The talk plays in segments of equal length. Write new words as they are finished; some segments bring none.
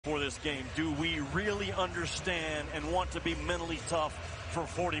For this game, do we really understand and want to be mentally tough for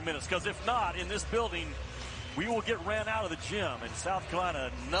 40 minutes? Because if not, in this building, we will get ran out of the gym. In South Carolina,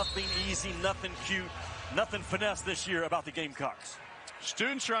 nothing easy, nothing cute, nothing finesse this year about the Gamecocks.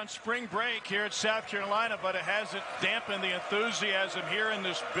 Students are on spring break here at South Carolina, but it hasn't dampened the enthusiasm here in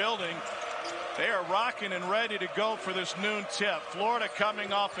this building. They are rocking and ready to go for this noon tip. Florida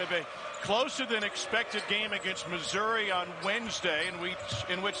coming off of a closer than expected game against Missouri on Wednesday, in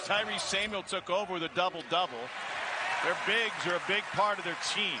which Tyrese Samuel took over with a double-double. Their bigs are a big part of their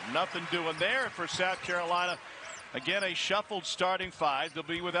team. Nothing doing there for South Carolina. Again, a shuffled starting five. They'll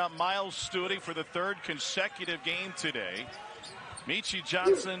be without Miles Stewart for the third consecutive game today. Meechie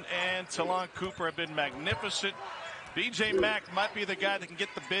Johnson and Talon Cooper have been magnificent. B.J. Mack might be the guy that can get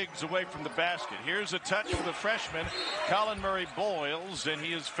the bigs away from the basket. Here's a touch for the freshman, Colin Murray-Boyles, and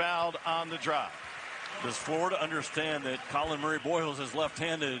he is fouled on the drive. Does Florida understand that Colin Murray-Boyles is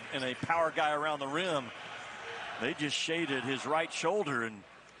left-handed and a power guy around the rim? They just shaded his right shoulder, and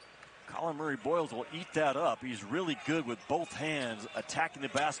Colin Murray-Boyles will eat that up. He's really good with both hands, attacking the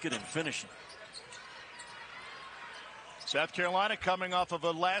basket and finishing. South Carolina coming off of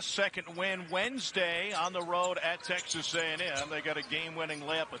a last-second win Wednesday on the road at Texas A&M. They got a game-winning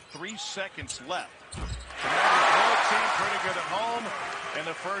layup with 3 seconds left. The team pretty good at home, and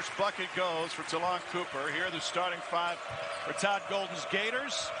the first bucket goes for Talon Cooper. Here are the starting five for Todd Golden's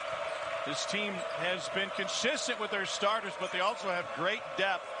Gators. This team has been consistent with their starters, but they also have great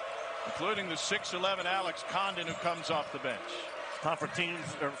depth, including the 6'11" Alex Condon, who comes off the bench. Tom, for teams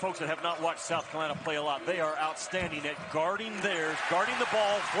or folks that have not watched South Carolina play a lot, they are outstanding at guarding theirs, guarding the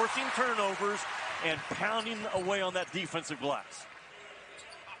ball, forcing turnovers, and pounding away on that defensive glass.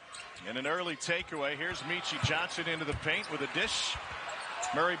 And an early takeaway. Here's Meechie Johnson into the paint with a dish.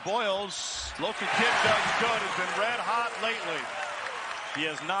 Murray-Boyles, local kid, does good, has been red hot lately. He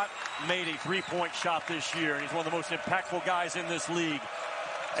has not made a three-point shot this year, and he's one of the most impactful guys in this league.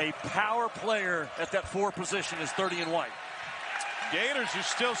 A power player at that 4 position is 30 and white. Gators are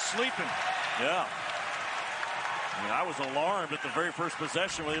still sleeping. Yeah. I mean, I was alarmed at the very first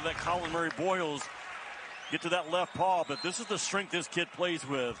possession when they let Colin Murray-Boyles get to that left paw, but this is the strength this kid plays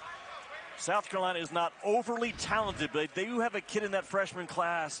with. South Carolina is not overly talented, but they do have a kid in that freshman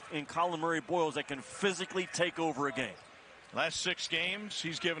class in Colin Murray-Boyles that can physically take over a game. Last 6 games,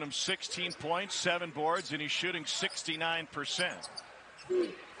 he's given them 16 points, 7 boards, and he's shooting 69%.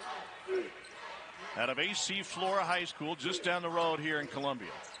 Out of AC Flora High School, just down the road here in Columbia.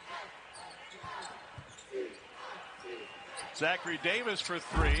 Zachary Davis for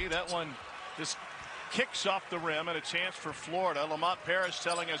 3. That one just kicks off the rim, and a chance for Florida. Lamont Paris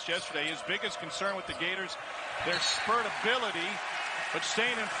telling us yesterday his biggest concern with the Gators, their spurt ability, but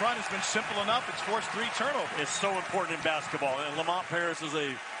staying in front has been simple enough. It's forced 3 turnovers. It's so important in basketball, and Lamont Paris is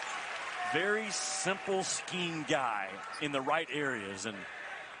a very simple scheme guy in the right areas, and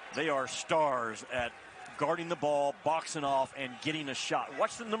they are stars at guarding the ball, boxing off, and getting a shot.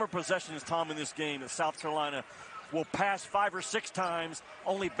 Watch the number of possessions, Tom, in this game that South Carolina will pass 5 or 6 times,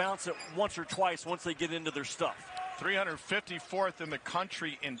 only bounce it once or twice once they get into their stuff. 354th in the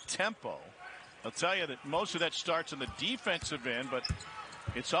country in tempo. I'll tell you that most of that starts in the defensive end, but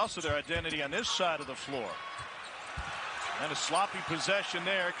it's also their identity on this side of the floor. And a sloppy possession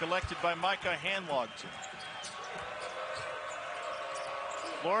there collected by Micah Hanlogton.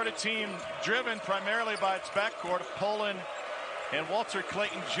 Florida team driven primarily by its backcourt of Poland and Walter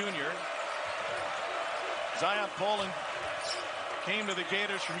Clayton Jr. Zion Poland came to the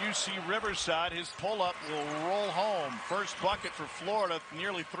Gators from UC Riverside. His pull-up will roll home. First bucket for Florida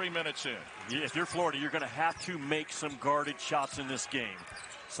nearly 3 minutes in. If you're Florida, you're going to have to make some guarded shots in this game.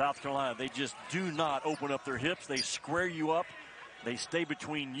 South Carolina, they just do not open up their hips. They square you up. They stay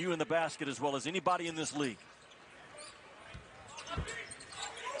between you and the basket as well as anybody in this league.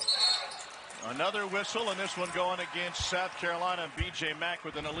 Another whistle, and this one going against South Carolina and B.J. Mack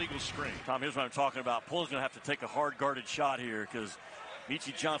with an illegal screen. Tom, here's what I'm talking about. Poland's going to have to take a hard guarded shot here because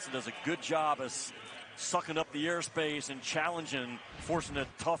Meechie Johnson does a good job of sucking up the airspace and challenging, forcing a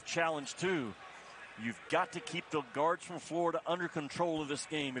tough challenge too. You've got to keep the guards from Florida under control of this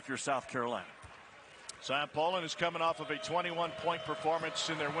game if you're South Carolina. Zion Poland is coming off of a 21-point performance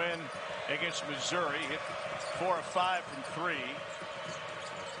in their win against Missouri. Hit 4 of 5 from 3.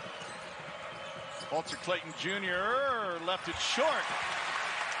 Walter Clayton Jr. left it short.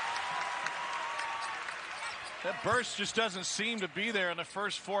 That burst just doesn't seem to be there in the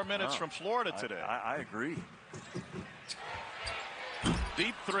first 4 minutes from Florida today. I agree.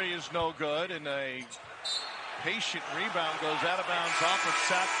 Deep 3 is no good, and a patient rebound goes out of bounds off of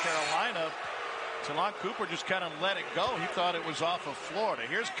South Carolina. Talon Cooper just kind of let it go. He thought it was off of Florida.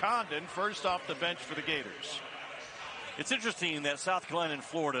 Here's Condon, first off the bench for the Gators. It's interesting that South Carolina and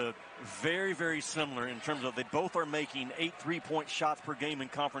Florida very, very similar in terms of they both are making 8 3-point shots per game in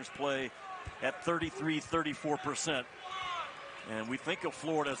conference play at 33-34%. And we think of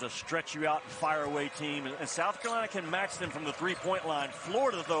Florida as a stretch you out and fire away team. And South Carolina can match them from the 3-point line.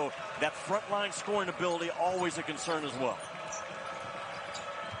 Florida, though, that front line scoring ability, always a concern as well.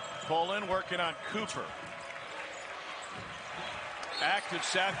 Poland working on Cooper. Active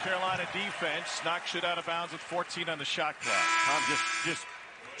South Carolina defense knocks it out of bounds with 14 on the shot clock. Tom, just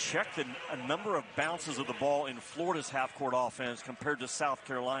check a number of bounces of the ball in Florida's half-court offense compared to South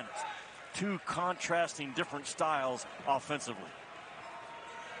Carolina's. Two contrasting different styles offensively.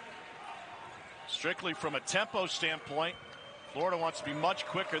 Strictly from a tempo standpoint, Florida wants to be much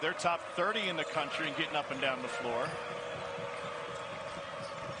quicker. They're top 30 in the country in getting up and down the floor.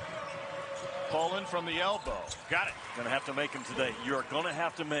 Poland from the elbow. Got it. Going to have to make them today. You're going to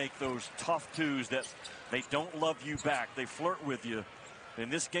have to make those tough twos that they don't love you back. They flirt with you. In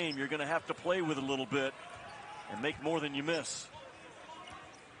this game, you're going to have to play with a little bit and make more than you miss.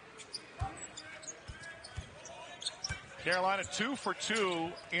 Carolina 2 for 2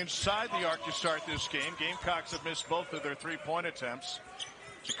 inside the arc to start this game. Gamecocks have missed both of their 3-point attempts.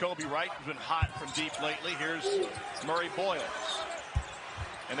 Jacoby Wright has been hot from deep lately. Here's Murray Boyles.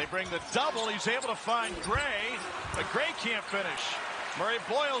 And they bring the double. He's able to find Gray, but Gray can't finish. Murray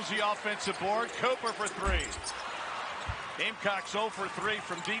Boyles the offensive board. Cooper for 3. Gamecocks 0 for 3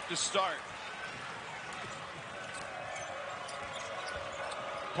 from deep to start.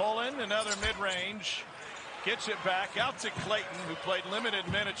 Poland, another mid-range. Gets it back out to Clayton, who played limited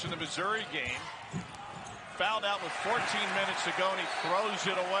minutes in the Missouri game. Fouled out with 14 minutes to go, and he throws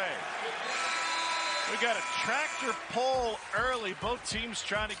it away. We got a tractor pull early. Both teams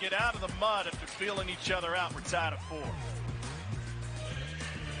trying to get out of the mud after feeling each other out. We're tied at 4.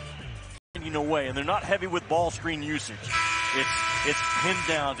 Away, and they're not heavy with ball screen usage. It's pin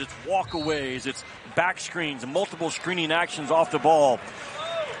downs, it's walkaways, it's back screens, and multiple screening actions off the ball.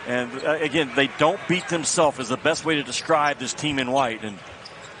 And again, they don't beat themselves is the best way to describe this team in white. And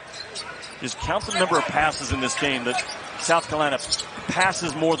just count the number of passes in this game that South Carolina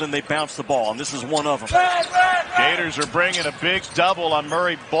passes more than they bounce the ball, and this is one of them. Gators are bringing a big double on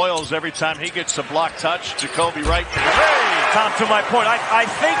Murray Boyles every time he gets a block touch. Jacoby Wright. Tom, to my point, I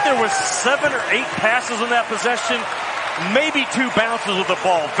think there was 7 or 8 passes in that possession, maybe 2 bounces of the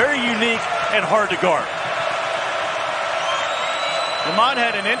ball. Very unique and hard to guard. Lamont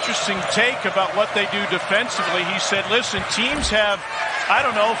had an interesting take about what they do defensively. He said, listen, teams have, 4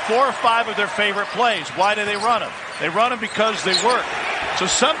 or 5 of their favorite plays. Why do they run them? They run them because they work. So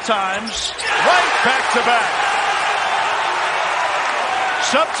sometimes, right back to back.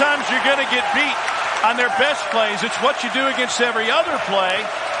 Sometimes you're going to get beat on their best plays. It's what you do against every other play,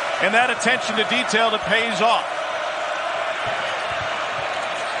 and that attention to detail that pays off.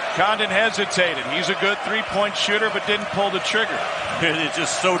 Condon hesitated. He's a good 3-point shooter, but didn't pull the trigger. It's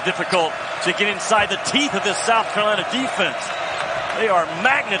just so difficult to get inside the teeth of this South Carolina defense. They are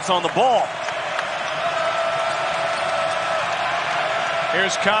magnets on the ball.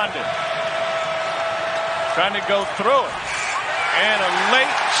 Here's Condon. Trying to go through it. And a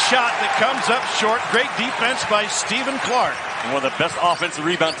late shot that comes up short. Great defense by Stephen Clark. One of the best offensive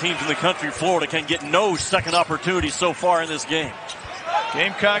rebound teams in the country. Florida can get no second opportunity so far in this game.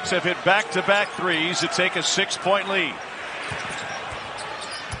 Gamecocks have hit back-to-back threes to take a 6-point lead.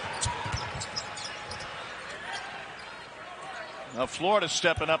 Now Florida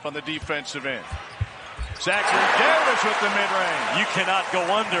stepping up on the defensive end. Zachary Davis with the mid-range. You cannot go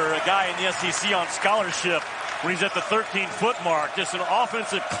under a guy in the SEC on scholarship when he's at the 13-foot mark. Just an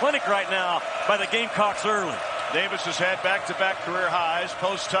offensive clinic right now by the Gamecocks early. Davis has had back-to-back career highs.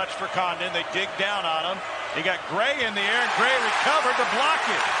 Post touch for Condon. They dig down on him. He got Gray in the air, and Gray recovered to block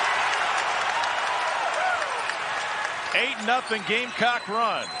it. 8-0 Gamecock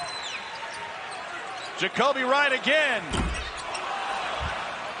run. Jacoby Wright again.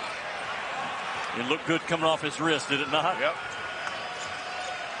 It looked good coming off his wrist, did it not? Yep.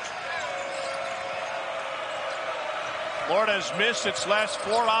 Florida has missed its last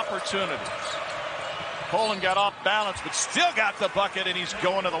 4 opportunities. Poland got off balance, but still got the bucket, and he's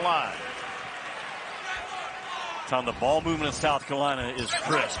going to the line. Tom, the ball movement of South Carolina is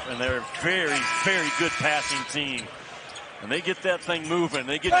crisp, and they're a very, very good passing team. And they get that thing moving.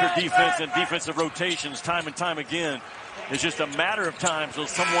 They get your defense and defensive rotations time and time again. It's just a matter of time so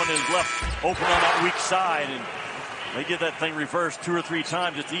someone is left open on that weak side, and they get that thing reversed 2 or 3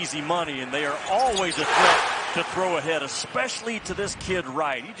 times. It's easy money, and they are always a threat to throw ahead, especially to this kid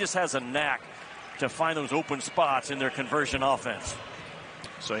Wright. He just has a knack to find those open spots in their conversion offense.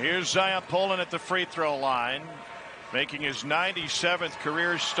 So here's Zion Poland at the free throw line, making his 97th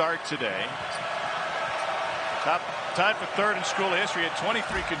career start today. Tied for third in school history at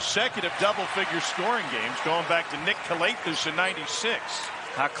 23 consecutive double-figure scoring games, going back to Nick Kalathus in '96.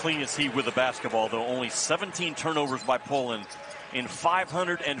 How clean is he with the basketball, though? Only 17 turnovers by Poland in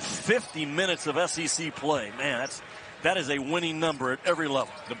 550 minutes of SEC play. Man, that is a winning number at every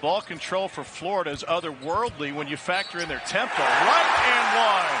level. The ball control for Florida is otherworldly when you factor in their tempo. Right and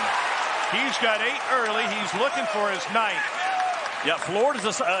one. He's got 8 early. He's looking for his 9th. Yeah,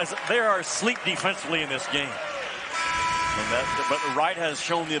 Florida's they are asleep defensively in this game. But Wright has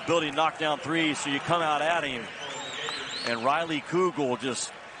shown the ability to knock down threes, so you come out at him. And Riley Kugel,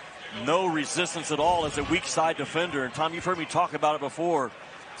 just no resistance at all as a weak side defender. And Tom, you've heard me talk about it before.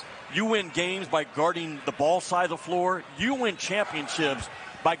 You win games by guarding the ball side of the floor. You win championships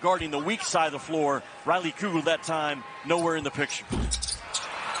by guarding the weak side of the floor. Riley Kugel that time nowhere in the picture.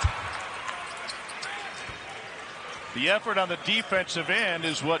 The effort on the defensive end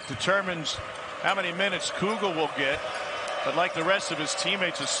is what determines how many minutes Kugel will get. But like the rest of his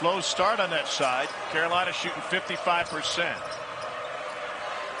teammates, a slow start on that side. Carolina shooting 55%.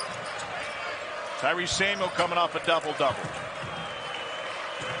 Tyrese Samuel coming off a double-double.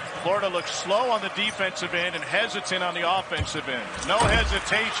 Florida looks slow on the defensive end and hesitant on the offensive end. No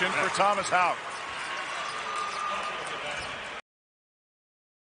hesitation for Thomas Houck.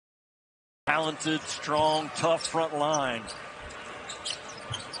 Talented, strong, tough front line.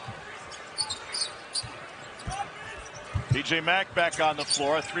 PJ Mack back on the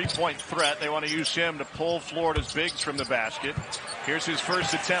floor, a 3-point threat. They want to use him to pull Florida's bigs from the basket. Here's his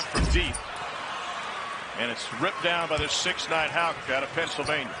first attempt from deep. And it's ripped down by the 6'9" Houck out of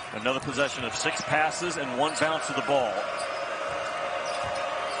Pennsylvania. Another possession of 6 passes and 1 bounce of the ball.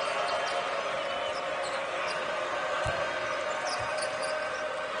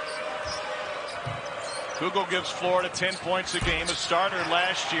 Kugel gives Florida 10 points a game, a starter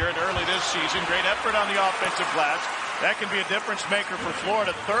last year and early this season. Great effort on the offensive glass. That can be a difference maker for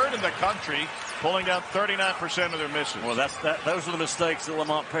Florida, 3rd in the country, pulling down 39% of their misses. Well, those are the mistakes that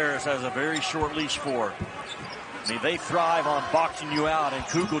Lamont Paris has a very short leash for. I mean, they thrive on boxing you out, and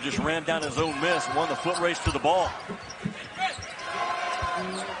Kugel just ran down his own miss, won the foot race to the ball.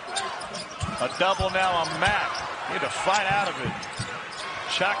 A double now on Mack. He had to fight out of it.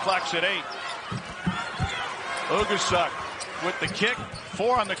 Shot clock's at 8. Ugasuk with the kick.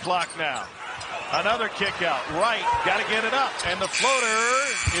 4 on the clock now. Another kick out. Wright got to get it up. And the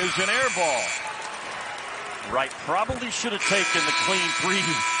floater is an air ball. Wright probably should have taken the clean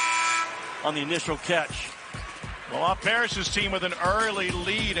 3 on the initial catch. Well, Paris's team with an early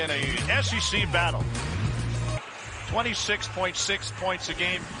lead in a SEC battle. 26.6 points a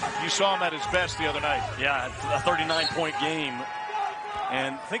game. You saw him at his best the other night. Yeah, a 39-point game.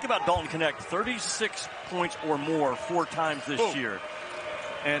 And think about Dalton Knecht, 36 points or more 4 times this year.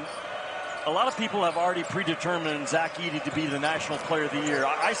 And a lot of people have already predetermined Zach Edey to be the National Player of the Year.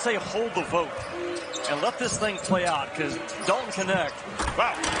 I say hold the vote and let this thing play out, because Dalton Knecht,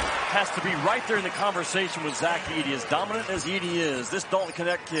 has to be right there in the conversation with Zach Edey. As dominant as Edey is, this Dalton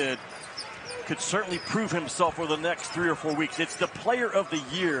Knecht kid could certainly prove himself over the next 3 or 4 weeks. It's the Player of the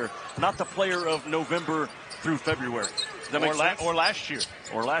Year, not the Player of November through February. Does that make sense? Or last year.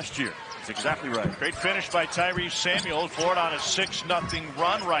 Or last year. That's exactly right. Great finish by Tyrese Samuel. Florida on a 6-0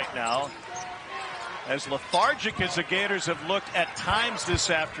 run right now. As lethargic as the Gators have looked at times this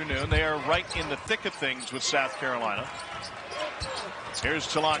afternoon, they are right in the thick of things with South Carolina. Here's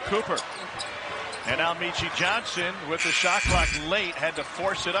Talon Cooper. And now Michi Johnson, with the shot clock late, had to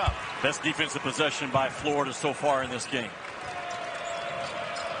force it up. Best defensive possession by Florida so far in this game.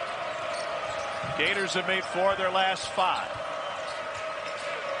 Gators have made 4 of their last 5.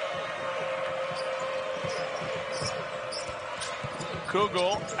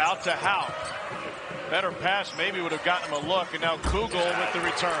 Kugel out to Houck. Better pass maybe would have gotten him a look, and now Kugel with the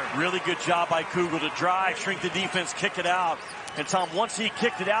return. Really good job by Kugel to drive, shrink the defense, kick it out. And Tom, once he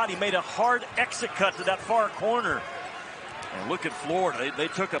kicked it out, he made a hard exit cut to that far corner. And look at Florida. They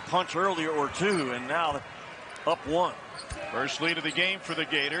took a punch earlier or 2, and now up 1. First lead of the game for the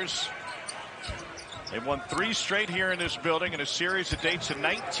Gators. They've won 3 straight here in this building in a series that dates in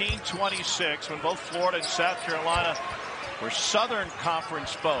 1926, when both Florida and South Carolina were Southern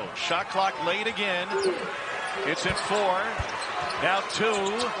Conference foes. Shot clock late again. It's at 4. Now 2.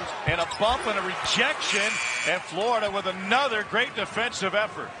 And a bump and a rejection. And Florida with another great defensive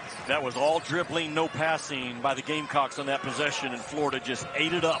effort. That was all dribbling, no passing by the Gamecocks on that possession, and Florida just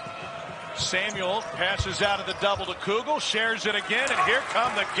ate it up. Samuel passes out of the double to Kugel, shares it again, and here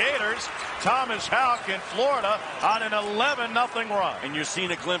come the Gators. Thomas Houck in Florida on an 11-0 run. And you're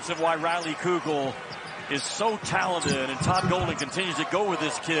seeing a glimpse of why Riley Kugel is so talented, and Todd Golden continues to go with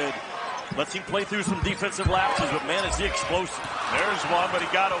this kid. Lets him play through some defensive lapses, but man, is he explosive. There's one, but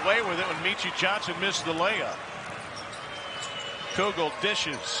he got away with it when Michi Johnson missed the layup. Kugel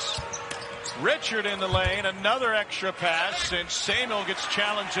dishes. Richard in the lane, another extra pass, and Samuel gets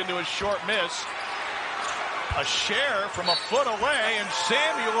challenged into a short miss. A share from a foot away, and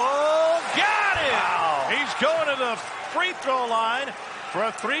Samuel got it! Wow. He's going to the free throw line for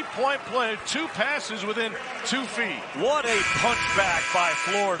a three-point play. 2 passes within 2 feet. What a punchback by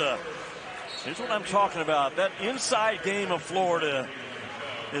Florida. Here's what I'm talking about. That inside game of Florida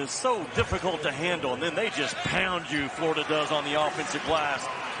is so difficult to handle, and then they just pound you, Florida does, on the offensive glass.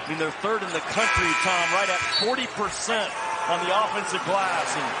 I mean, they're third in the country, Tom, right at 40% on the offensive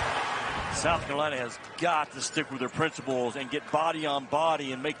glass. And South Carolina has got to stick with their principles and get body on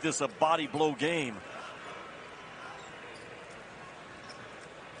body and make this a body blow game.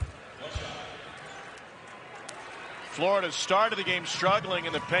 Florida started the game struggling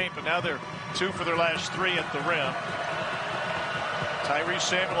in the paint, but now they're 2 for their last 3 at the rim. Tyrese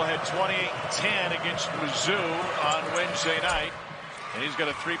Samuel had 28-10 against Mizzou on Wednesday night. And he's got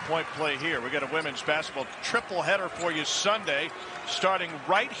a 3-point play here. We got a women's basketball triple header for you Sunday, starting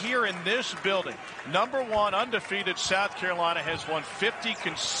right here in this building. #1 undefeated South Carolina has won 50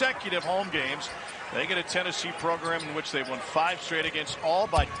 consecutive home games. They get a Tennessee program in which they won 5 straight against, all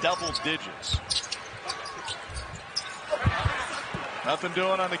by double digits. Nothing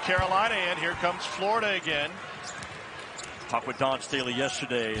doing on the Carolina end. Here comes Florida again. Talked with Don Staley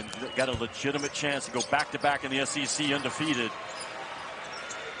yesterday and got a legitimate chance to go back-to-back in the SEC undefeated.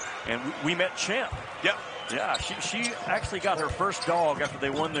 And we met Champ. Yep. Yeah, she actually got her first dog after they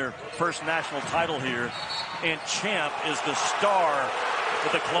won their first national title here. And Champ is the star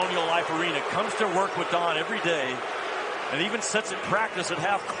at the Colonial Life Arena. Comes to work with Don every day and even sets at practice at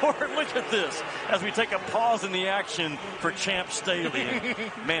half court. Look at this as we take a pause in the action for Champ Staley. And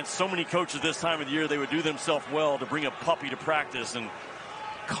man, so many coaches this time of the year, they would do themselves well to bring a puppy to practice and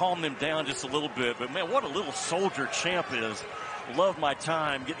calm them down just a little bit. But man, what a little soldier Champ is. Loved my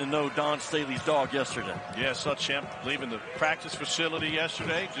time getting to know Don Staley's dog yesterday. Yeah, saw Champ leaving the practice facility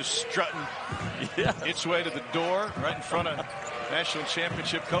yesterday, just strutting its way to the door right in front of national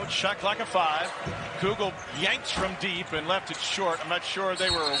championship coach. Shot clock at 5. Kugel yanks from deep and left it short. I'm not sure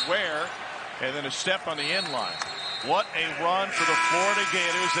they were aware. And then a step on the end line. What a run for the Florida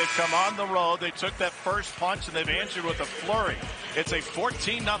Gators. They've come on the road. They took that first punch and they've answered with a flurry. It's a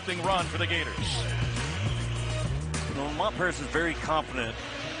 14-0 run for the Gators. Lamont Paris is very confident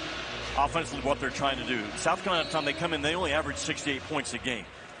offensively what they're trying to do. South Carolina, time they come in, they only average 68 points a game.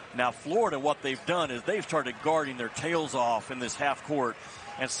 Now Florida, what they've done is they've started guarding their tails off in this half court,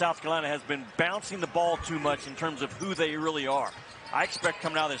 and South Carolina has been bouncing the ball too much in terms of who they really are. I expect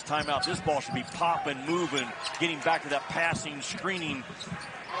coming out of this timeout, this ball should be popping, moving, getting back to that passing, screening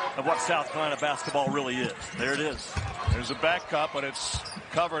of what South Carolina basketball really is. There it is. There's a back cut, but it's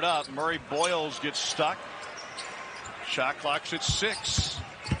covered up. Murray Boyles gets stuck. Shot clock's at 6.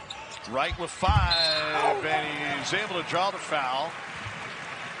 Wright with 5, and he's able to draw the foul.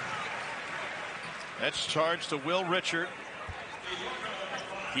 That's charged to Will Richard.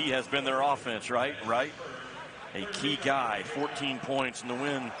 He has been their offense, right? A key guy. 14 points in the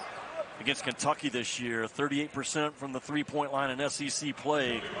win against Kentucky this year. 38% from the three-point line in SEC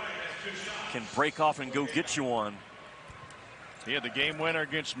play. Can break off and go get you one. He had the game winner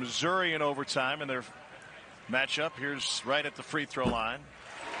against Missouri in overtime in their matchup. Here's right at the free throw line.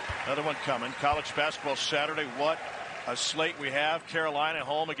 Another one coming. College basketball Saturday. What a slate we have. Carolina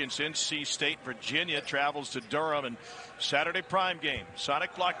home against NC State. Virginia travels to Durham. And Saturday prime game.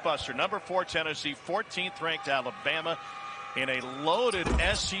 Sonic blockbuster. #4 Tennessee. 14th ranked Alabama. In a loaded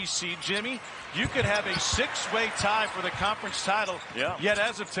SEC, Jimmy, you could have a 6-way tie for the conference title. Yeah. Yet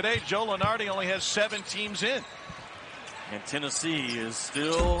as of today, Joe Lunardi only has 7 teams in. And Tennessee is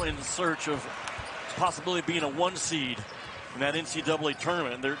still in search of possibility being a 1 seed in that NCAA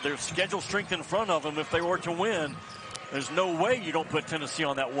tournament. Their schedule strength in front of them, if they were to win, there's no way you don't put Tennessee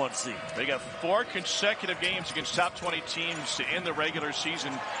on that 1 seed. They got 4 consecutive games against top 20 teams to end the regular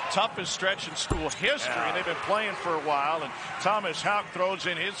season. Toughest stretch in school history. And they've been playing for a while. And Thomas Houck throws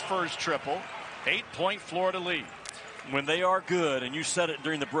in his first triple. 8-point Florida lead. When they are good, and you said it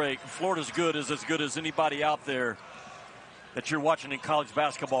during the break, Florida's good is as good as anybody out there that you're watching in college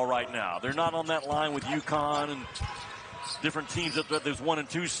basketball right now. They're not on that line with UConn and different teams that there's 1 and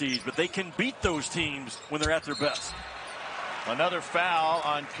 2 seeds, but they can beat those teams when they're at their best. Another foul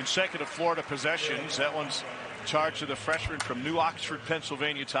on consecutive Florida possessions. That one's charged to the freshman from New Oxford,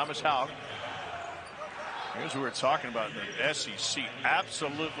 Pennsylvania, Thomas Houck. Here's what we're talking about. The SEC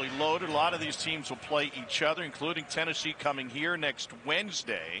absolutely loaded. A lot of these teams will play each other, including Tennessee coming here next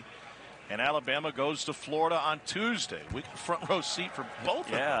Wednesday. And Alabama goes to Florida on Tuesday. With front row seat for both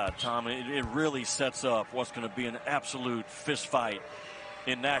of them. Yeah, Tom, it really sets up what's going to be an absolute fist fight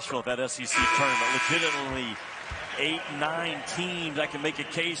in Nashville at that SEC tournament. Legitimately 8-9 teams I can make a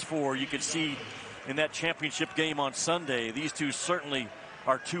case for. You can see in that championship game on Sunday, these two certainly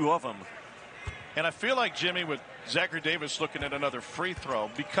are two of them. And I feel like, Jimmy, with Zachary Davis looking at another free throw,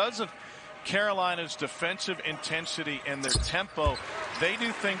 because of Carolina's defensive intensity and their tempo, they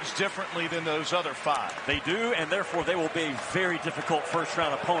do things differently than those other five. They do, and therefore they will be a very difficult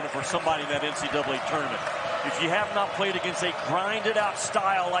first-round opponent for somebody in that NCAA tournament. If you have not played against a grinded-out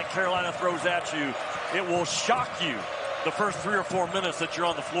style like Carolina throws at you, it will shock you the first 3 or 4 minutes that you're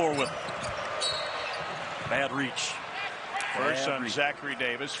on the floor with. Bad reach. First on Zachary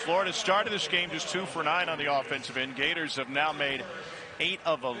Davis. Florida started this game just 2 for 9 on the offensive end. Gators have now made 8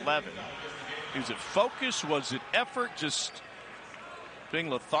 of 11. Was it focus? Was it effort? Just being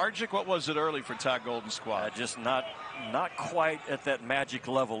lethargic? What was it early for Todd Golden's squad? Just not quite at that magic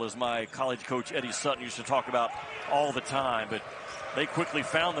level, as my college coach Eddie Sutton used to talk about all the time. But they quickly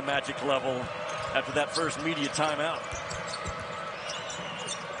found the magic level after that first media timeout.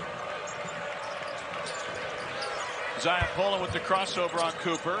 Zion Poland with the crossover on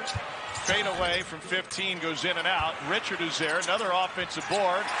Cooper. Fade away from 15, goes in and out. Richard is there, another offensive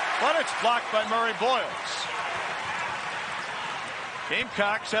board, but it's blocked by Murray Boyles.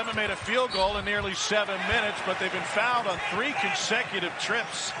 Gamecocks haven't made a field goal in nearly 7 minutes, but they've been fouled on 3 consecutive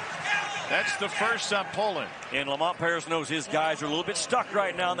trips. That's the first on Poland. And Lamont Paris knows his guys are a little bit stuck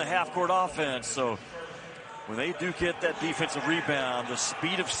right now in the half-court offense, so when they do get that defensive rebound, the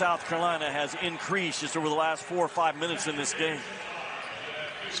speed of South Carolina has increased just over the last 4 or 5 minutes in this game.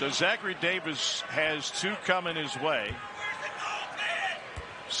 So Zachary Davis has 2 coming his way.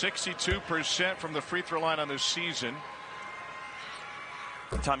 62% from the free throw line on this season.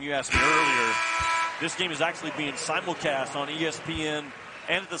 Tom, you asked me earlier, this game is actually being simulcast on ESPN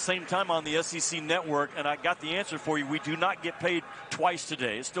and at the same time on the SEC network, and I got the answer for you. We do not get paid twice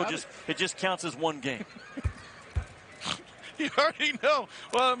today. It's still it just counts as one game. You already know.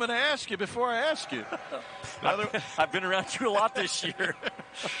 Well, I'm going to ask you before I ask you. I've been around you a lot this year.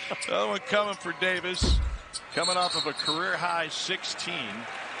 Another one coming for Davis, coming off of a career high 16.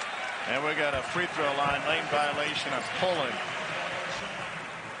 And we got a free throw line lane violation of Poland.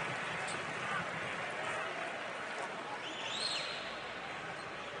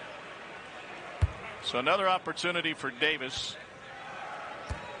 So another opportunity for Davis.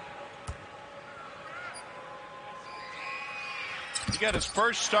 He got his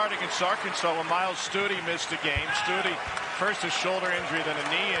first start against Arkansas when Miles Studi missed a game. Studi, first a shoulder injury, then a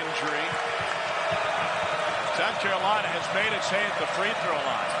knee injury. South Carolina has made its hay at the free throw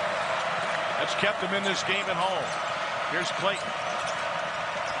line. That's kept them in this game at home. Here's Clayton.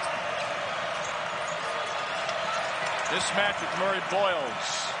 This match with Murray Boyles.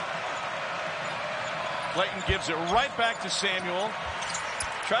 Clayton gives it right back to Samuel.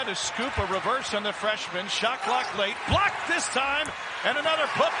 Tried to scoop a reverse on the freshman. Shot clock late. Blocked this time. And another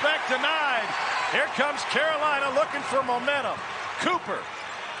putback denied. Here comes Carolina looking for momentum. Cooper.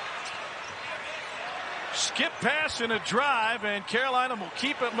 Skip pass and a drive, and Carolina will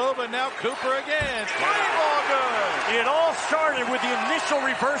keep it moving. Now Cooper again. 3 ball good. It all started with the initial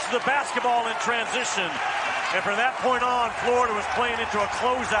reverse of the basketball in transition. And from that point on, Florida was playing into a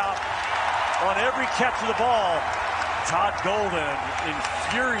closeout on every catch of the ball. Todd Golden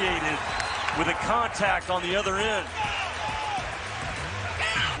infuriated with the contact on the other end.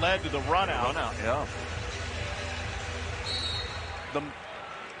 Led to the run out. Yeah. The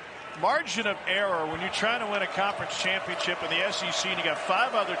margin of error when you're trying to win a conference championship in the SEC and you got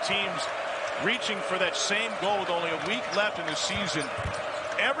 5 other teams reaching for that same goal with only a week left in the season,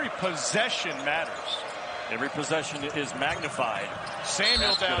 every possession matters. Every possession is magnified.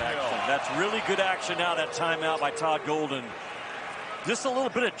 Samuel downhill. That's really good action now, that timeout by Todd Golden. Just a little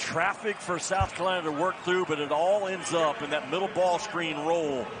bit of traffic for South Carolina to work through, but it all ends up in that middle ball screen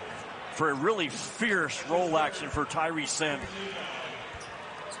roll for a really fierce roll action for Tyrese Samuel.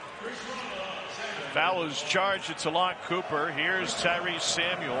 Foul is charged to Talon Cooper. Here's Tyrese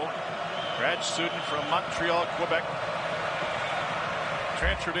Samuel, grad student from Montreal, Quebec.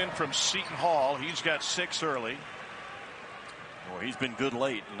 Transferred in from Seton Hall. He's got 6 early. Well, he's been good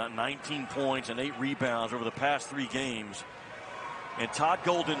late. 19 points and 8 rebounds over the past 3 games. And Todd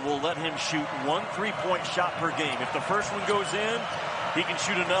Golden will let him shoot 1 3-point shot per game. If the first one goes in, he can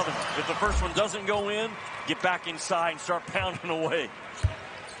shoot another one. If the first one doesn't go in, get back inside and start pounding away.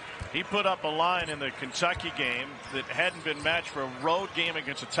 He put up a line in the Kentucky game that hadn't been matched for a road game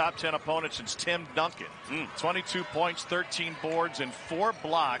against a top 10 opponent since Tim Duncan. 22 points, 13 boards, and 4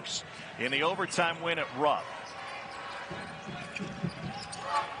 blocks in the overtime win at Rupp.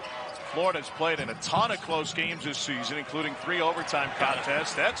 Florida's played in a ton of close games this season, including 3 overtime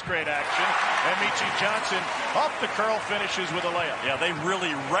contests. That's great action. And Michi Johnson off the curl finishes with a layup. Yeah, they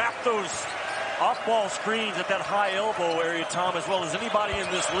really wrap those off-ball screens at that high elbow area, Tom, as well as anybody in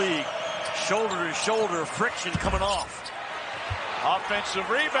this league. Shoulder to shoulder, friction coming off. Offensive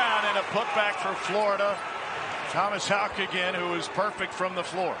rebound and a putback for Florida. Thomas Houck again, who is perfect from the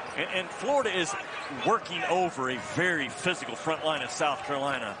floor. And Florida is working over a very physical front line of South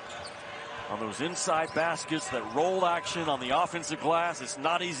Carolina. On those inside baskets, that roll action on the offensive glass, it's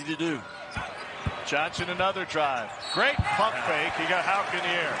not easy to do. Johnson another drive. Great pump fake. He got Houck in the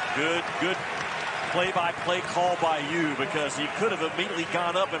air. Good play-by-play call by you, because he could have immediately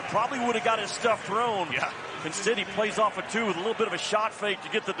gone up and probably would have got his stuff thrown. Yeah. Instead, he plays off a 2 with a little bit of a shot fake to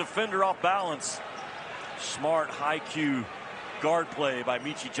get the defender off balance. Smart, high-Q guard play by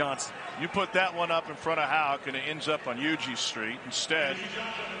Michi Johnson. You put that one up in front of Houck, and it ends up on Eugene Street. Instead,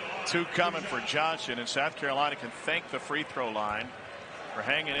 2 coming for Johnson, and South Carolina can thank the free throw line for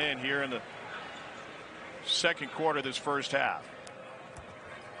hanging in here in the second quarter of this first half.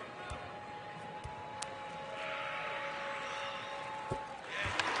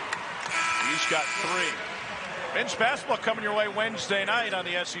 He's got 3. Men's basketball coming your way Wednesday night on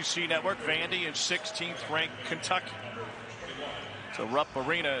the SEC Network. Vandy and 16th ranked Kentucky. So Rupp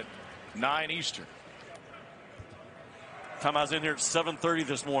Arena, 9 Eastern. Tom, I was in here at 7:30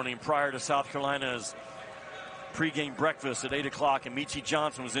 this morning prior to South Carolina's pregame breakfast at 8 o'clock, and Michi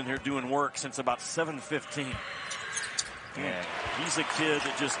Johnson was in here doing work since about 7:15. Yeah, he's a kid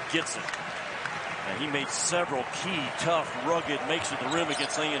that just gets it. And he made several key, tough, rugged makes at the rim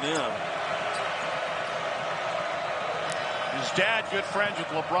against A&M. His dad, good friends with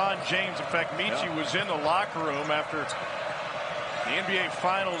LeBron James. In fact, Michi was in the locker room after the NBA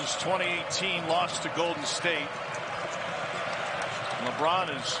Finals 2018 loss to Golden State. LeBron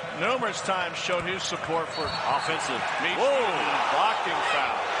has numerous times showed his support for offensive. Michi, blocking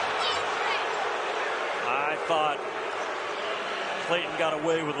foul. I thought Clayton got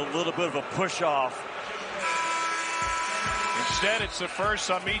away with a little bit of a push-off. Instead, it's the first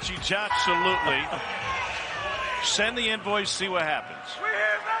on Michi Johnson. Absolutely. Send the invoice, see what happens.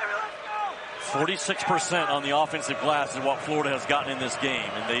 46% on the offensive glass is what Florida has gotten in this game,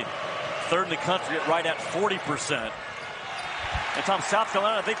 and they third in the country at right at 40%. And Tom, South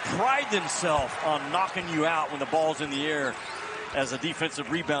Carolina, they pride themselves on knocking you out when the ball's in the air as a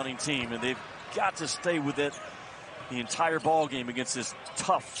defensive rebounding team, and they've got to stay with it the entire ball game against this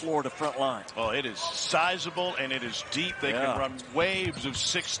tough Florida front line. Oh, it is sizable and it is deep. They can run waves of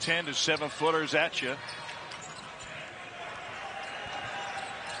 6'10" to 7-footers at you.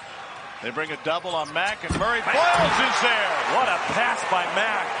 They bring a double on Mack, and Murray Boyles is there. What a pass by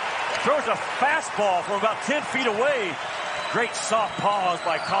Mack. Throws a fastball from about 10 feet away. Great soft pause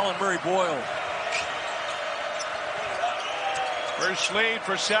by Colin Murray Boyle. First lead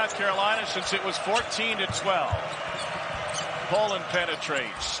for South Carolina since it was 14-12. Poland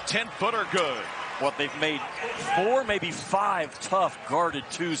penetrates. 10-footer good. What, they've made 4, maybe 5 tough guarded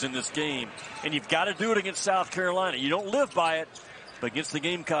 2s in this game. And you've got to do it against South Carolina. You don't live by it, but against the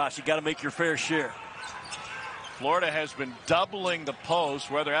Gamecocks, you got to make your fair share. Florida has been doubling the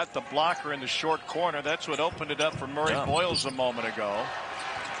post, whether at the block or in the short corner. That's what opened it up for Murray Boyles a moment ago.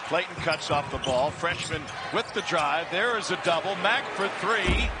 Clayton cuts off the ball. Freshman with the drive. There is a double. Mack for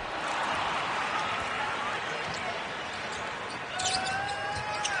 3.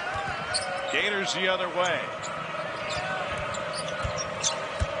 Gators the other way.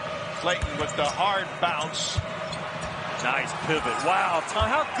 Clayton with the hard bounce. Nice pivot. Wow, Tom,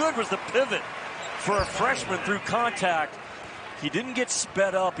 how good was the pivot for a freshman through contact? He didn't get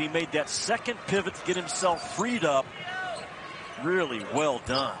sped up. He made that second pivot to get himself freed up. Really well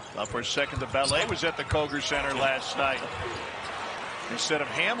done. Up for a second, the ballet was at the Koger Center last night instead of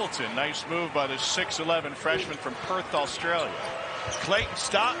Hamilton. Nice move by the 6'11" freshman from Perth, Australia. Clayton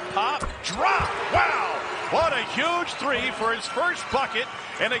stop, pop, drop. Wow, what a huge 3 for his first bucket,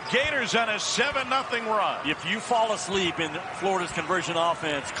 and the Gators on a 7-0 run. If you fall asleep in Florida's conversion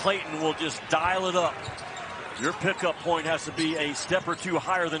offense, Clayton will just dial it up. Your pickup point has to be a step or 2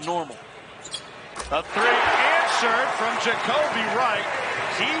 higher than normal. A 3 answered from Jacoby Wright.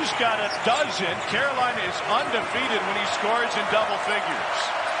 He's got a dozen. Carolina is undefeated when he scores in double figures.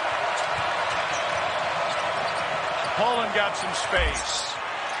 Poland got some space.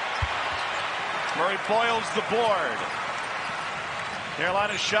 Murray Boyles the board.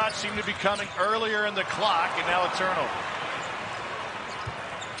 Carolina's shots seem to be coming earlier in the clock, and now a turnover.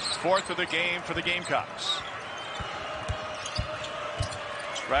 Fourth of the game for the Gamecocks.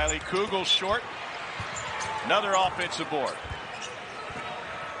 Riley Kugel short. Another offensive board.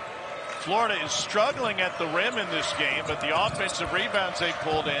 Florida is struggling at the rim in this game, but the offensive rebounds they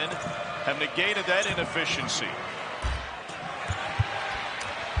pulled in have negated that inefficiency.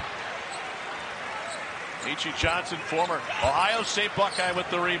 H.E. Johnson, former Ohio State Buckeye, with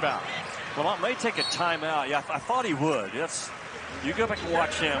the rebound. Well, may take a timeout. Yeah, I thought he would. You go back and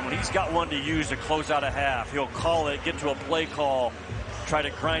watch him. When he's got one to use to close out a half, he'll call it, get to a play call, try to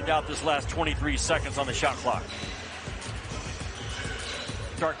grind out this last 23 seconds on the shot clock.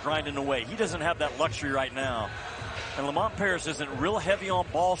 Start grinding away. He doesn't have that luxury right now. And Lamont Paris isn't real heavy on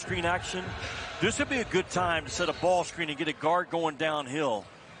ball screen action. This would be a good time to set a ball screen and get a guard going downhill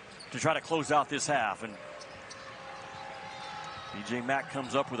to try to close out this half. And BJ Mack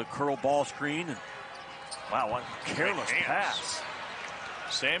comes up with a curl ball screen. And wow, what a careless pass.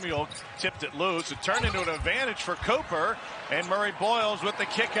 Samuel tipped it loose. It turned into an advantage for Cooper. And Murray Boyles with the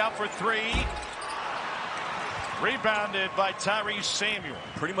kick out for three. Rebounded by Tyrese Samuel.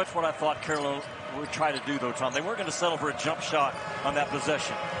 Pretty much what I thought Carolina would try to do, though, Tom. They weren't going to settle for a jump shot on that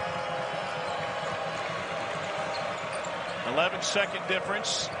possession. 11-second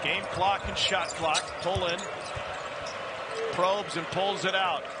difference. Game clock and shot clock. Poland probes and pulls it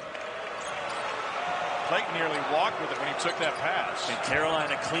out. Clayton nearly walked with it when he took that pass. And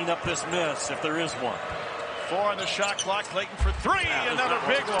Carolina clean up this miss if there is one. 4 on the shot clock. Clayton for three. Another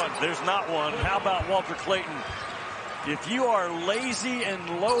big one. There's not one. How about Walter Clayton? If you are lazy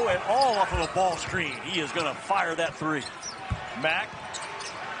and low at all off of a ball screen, he is going to fire that three. Mack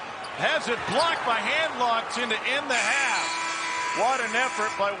has it blocked by Handlocks into end the half. What an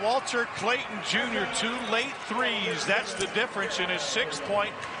effort by Walter Clayton Jr. 2 late threes. That's the difference in his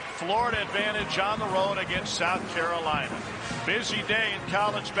 6-point Florida advantage on the road against South Carolina. Busy day in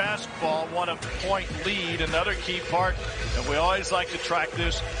college basketball. 1-point lead. Another key part, and we always like to track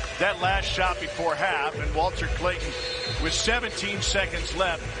this, that last shot before half. And Walter Clayton, with 17 seconds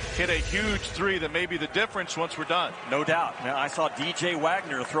left, hit a huge three that may be the difference once we're done. No doubt. Now, I saw DJ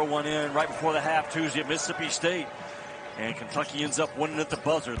Wagner throw one in right before the half Tuesday at Mississippi State. And Kentucky ends up winning at the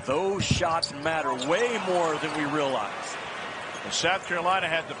buzzer. Those shots matter way more than we realize. And South Carolina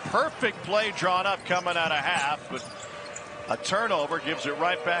had the perfect play drawn up coming out of half, but a turnover gives it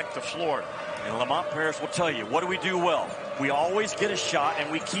right back to Florida. And Lamont Paris will tell you, what do we do well? We always get a shot and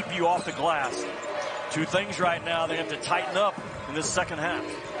we keep you off the glass. Two things right now they have to tighten up in this second half.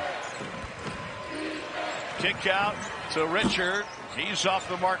 Kick out to Richard. He's off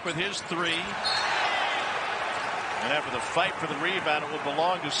the mark with his three. And after the fight for the rebound, it will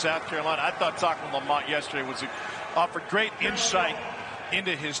belong to South Carolina. I thought talking with Lamont yesterday offered great insight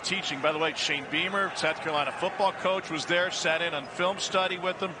into his teaching. By the way, Shane Beamer, South Carolina football coach, was there, sat in on film study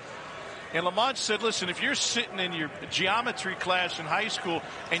with them. And Lamont said, listen, if you're sitting in your geometry class in high school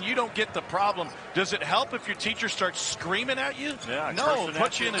and you don't get the problem, does it help if your teacher starts screaming at you? Yeah, no,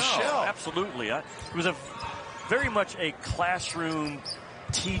 put you in a shell. Absolutely. It was very much a classroom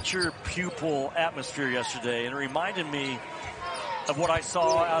teacher-pupil atmosphere yesterday, and it reminded me of what I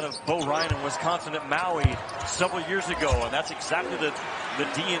saw out of Bo Ryan in Wisconsin at Maui several years ago, and that's exactly the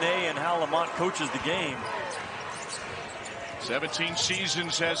DNA and how Lamont coaches the game. 17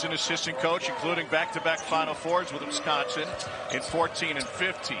 seasons as an assistant coach, including back-to-back Final Fours with Wisconsin in 14 and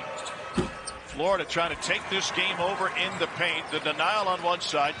 15. Florida trying to take this game over in the paint. The denial on one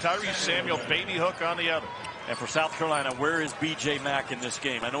side, Tyrese Samuel baby hook on the other. And for South Carolina, where is BJ Mack in this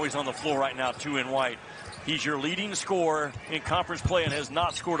game? I know he's on the floor right now, 2 in white. He's your leading scorer in conference play and has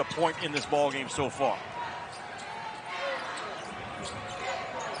not scored a point in this ball game so far.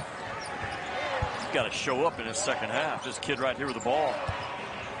 He's got to show up in his second half. This kid right here with the ball.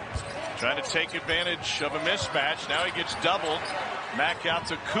 Trying to take advantage of a mismatch. Now he gets doubled. Mack out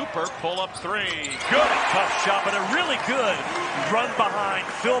to Cooper. Pull up three. Good. Tough shot, but a really good run behind,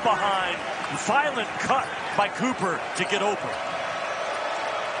 fill behind, violent cut by Cooper to get open.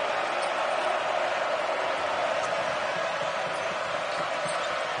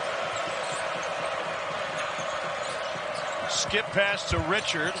 Skip pass to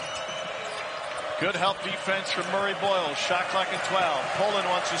Richard. Good help defense from Murray Boyles. Shot clock at 12. Poland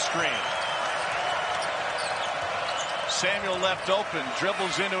wants a screen. Samuel left open.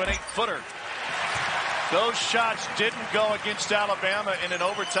 Dribbles into an 8-footer. Those shots didn't ago against Alabama in an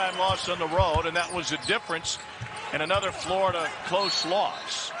overtime loss on the road, and that was a difference in another Florida close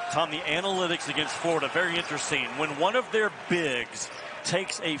loss. Tom, the analytics against Florida, very interesting. When one of their bigs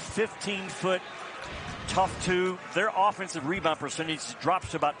takes a 15-foot tough two, their offensive rebound percentage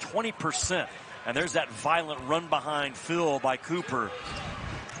drops to about 20%. And there's that violent run behind fill by Cooper.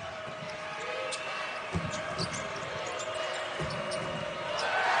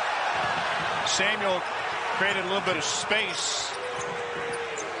 Samuel created a little bit of space.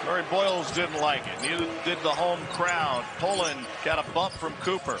 Murray Boyles didn't like it. Neither did the home crowd. Poland got a bump from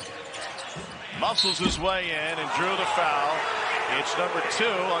Cooper. Muscles his way in and drew the foul. It's number 2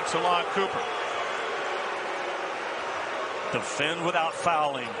 on Talon Cooper. Defend without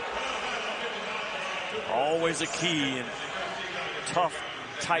fouling. Always a key in tough,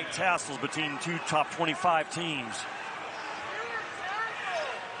 tight tassels between two top 25 teams.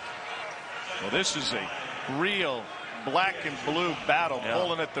 Well, this is a real black and blue battle. Yeah.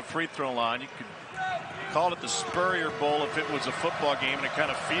 Poland at the free throw line. You could call it the Spurrier Bowl if it was a football game, and it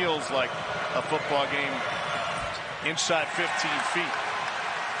kind of feels like a football game inside 15 feet.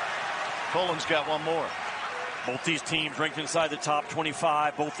 Poland's got one more. Both these teams ranked inside the top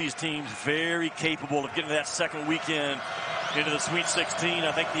 25. Both these teams very capable of getting to that second weekend into the Sweet 16.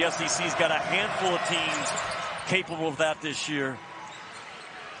 I think the SEC's got a handful of teams capable of that this year.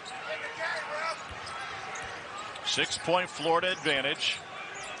 6-point Florida advantage.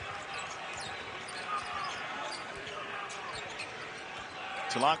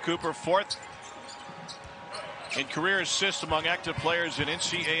 Talon Cooper, 4th in career assists among active players in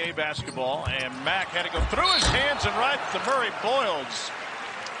NCAA basketball, and Mack had to go through his hands and right to Murray Boyles.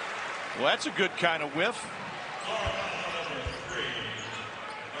 Well, that's a good kind of whiff.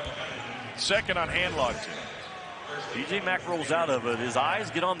 Second on Handlockton. DJ Mack rolls out of it. His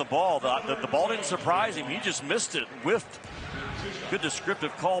eyes get on the ball. The ball didn't surprise him. He just missed it. Whiffed. Good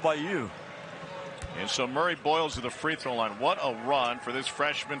descriptive call by you. And so Murray Boyles to the free throw line. What a run for this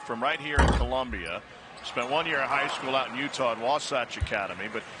freshman from right here in Columbia. Spent 1 year of high school out in Utah at Wasatch Academy,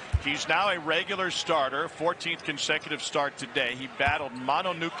 but he's now a regular starter. 14th consecutive start today. He battled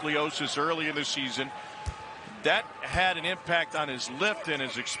mononucleosis early in the season. That had an impact on his lift and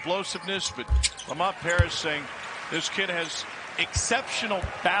his explosiveness, but Lamont Paris saying this kid has exceptional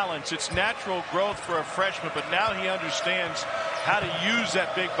balance. It's natural growth for a freshman, but now he understands how to use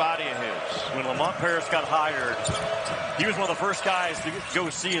that big body of his. When Lamont Paris got hired, he was one of the first guys to go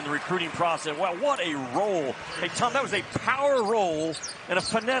see in the recruiting process. Wow, what a roll. Hey, Tom, that was a power roll and a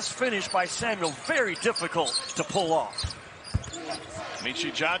finesse finish by Samuel. Very difficult to pull off.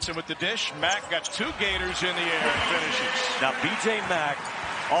 Michi Johnson with the dish. Mack got 2 Gators in the air and finishes. Now, B.J. Mack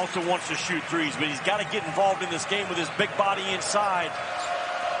also wants to shoot threes, but he's got to get involved in this game with his big body inside.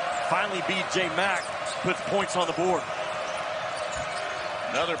 Finally, B.J. Mack puts points on the board.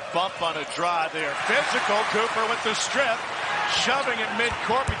 Another bump on a drive there. Physical. Cooper with the strip. Shoving it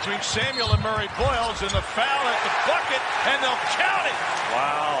midcourt between Samuel and Murray Boyles, and the foul at the bucket, and they'll count it.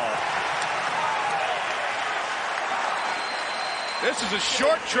 Wow. This is a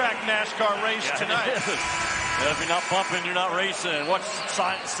short track NASCAR race tonight. If you're not bumping, you're not racing. Watch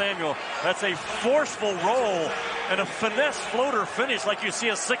Samuel. That's a forceful roll and a finesse floater finish like you see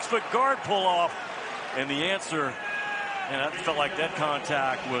a 6-foot guard pull off. And the answer, and I felt like that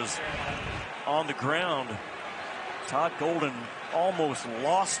contact was on the ground. Todd Golden almost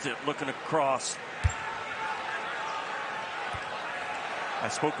lost it looking across. I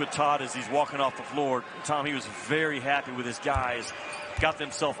spoke with Todd as he's walking off the floor. Tom, he was very happy with his guys. Got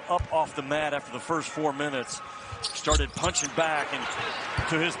themselves up off the mat after the first 4 minutes. Started punching back, and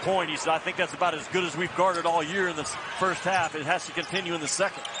to his point, he said, I think that's about as good as we've guarded all year in the first half. It has to continue in the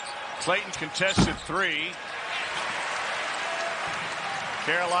second. Clayton contested 3.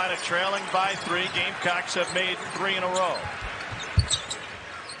 Carolina trailing by 3. Gamecocks have made 3 in a row.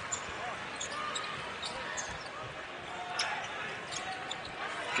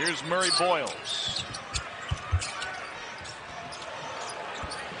 Here's Murray Boyles.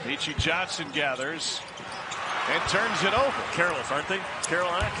 Michi Johnson gathers and turns it over. Careless, aren't they?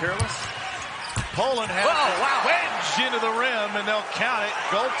 Carolina, careless. Poland has a wedge into the rim, and they'll count it.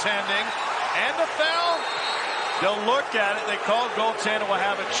 Goaltending and the foul. They'll look at it. They call goaltending. We'll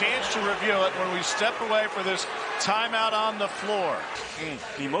have a chance to review it when we step away for this timeout on the floor.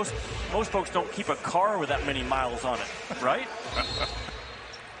 I mean, most folks don't keep a car with that many miles on it, right?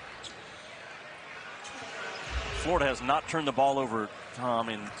 Florida has not turned the ball over, Tom,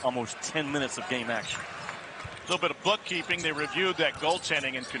 in almost 10 minutes of game action. A little bit of bookkeeping. They reviewed that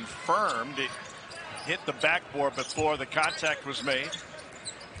goaltending and confirmed it hit the backboard before the contact was made.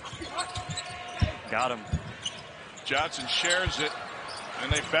 Got him. Johnson shares it, and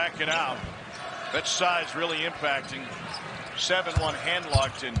they back it out. That size really impacting. 7-1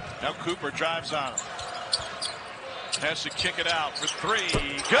 hand-locked, and now Cooper drives on him. Has to kick it out for three.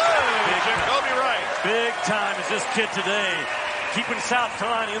 Good! Jacoby Wright. Big time is this kid today. Keeping South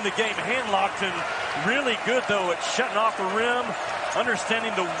Carolina in the game. Hand-locked and really good, though, at shutting off the rim.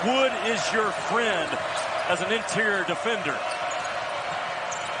 Understanding the wood is your friend as an interior defender.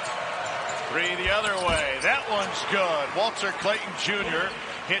 Three the other way. That one's good. Walter Clayton Jr.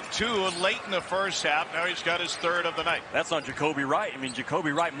 hit two late in the first half. Now he's got his third of the night. That's on Jacoby Wright. I mean,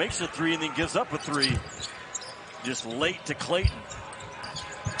 Jacoby Wright makes a three and then gives up a three. Just late to Clayton.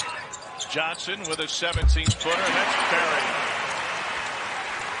 Johnson with a 17-footer. That's buried.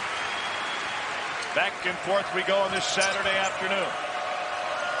 Back and forth we go on this Saturday afternoon.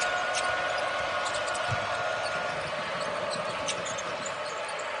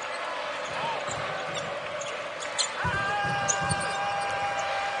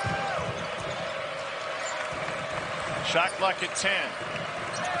 Shot clock at 10.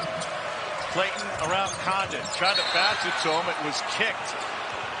 Clayton around Condon. Tried to bounce it to him. It was kicked.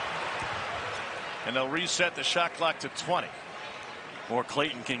 And they'll reset the shot clock to 20. Or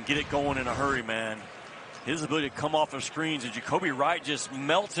Clayton can get it going in a hurry, man. His ability to come off the screens, and Jacoby Wright just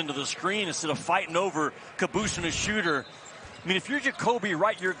melts into the screen instead of fighting over caboosing a shooter. I mean, if you're Jacoby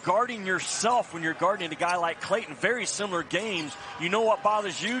Wright, you're guarding yourself when you're guarding a guy like Clayton. Very similar games. You know what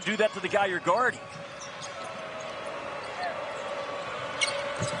bothers you? Do that to the guy you're guarding.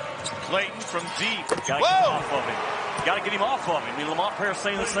 Clayton from deep. Got to get him off of him. Got to get him off of him. I mean, Lamont Paris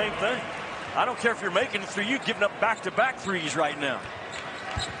saying the same thing. I don't care if you're making it through. You giving up back-to-back threes right now.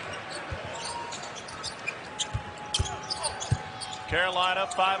 Carolina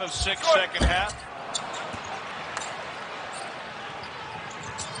 5 of 6 second half.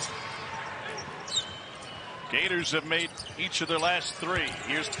 Gators have made each of their last three.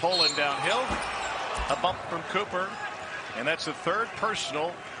 Here's Poland downhill. A bump from Cooper. And that's the third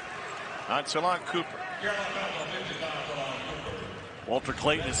personal on Talon Cooper. Walter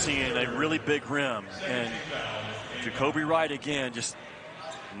Clayton is seeing a really big rim. And Jacoby Wright again, just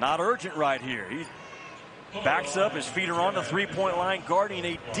not urgent right here. He backs up, his feet are on the three-point line, guarding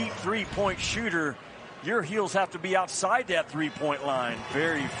a deep three-point shooter. Your heels have to be outside that three-point line.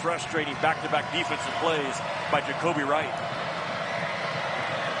 Very frustrating back-to-back defensive plays by Jacoby Wright.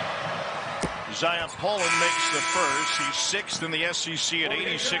 Zion Poland makes the first. He's sixth in the SEC at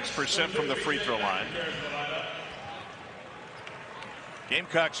 86% from the free throw line.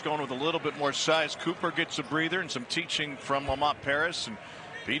 Gamecocks going with a little bit more size. Cooper gets a breather and some teaching from Lamont Paris, and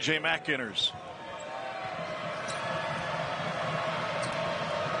B.J. Mack enters.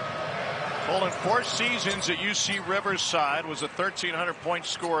 Poland 4 seasons at UC Riverside, was a 1,300-point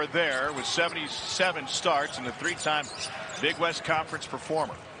scorer there with 77 starts and a 3-time Big West Conference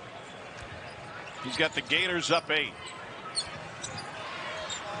performer. He's got the Gators up 8.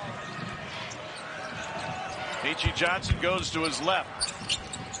 H.E. Johnson goes to his left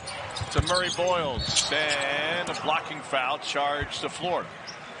to Murray Boyles, and a blocking foul charge to Florida.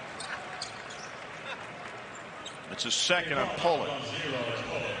 It's a second on Poland.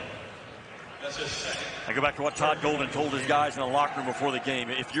 I go back to what Todd Golden told his guys in the locker room before the game.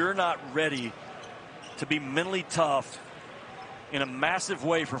 If you're not ready to be mentally tough in a massive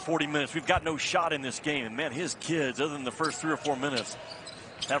way for 40 minutes, we've got no shot in this game. And man, his kids, other than the first 3 or 4 minutes,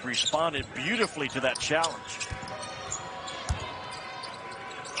 have responded beautifully to that challenge.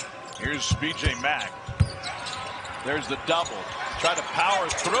 Here's B.J. Mack. There's the double. Try to power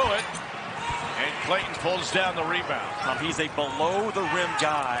through it. And Clayton pulls down the rebound. He's a below-the-rim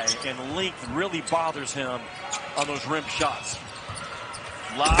guy, and length really bothers him on those rim shots.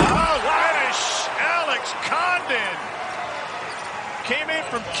 Alex Condon came in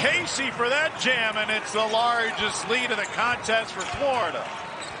from Casey for that jam, and it's the largest lead of the contest for Florida.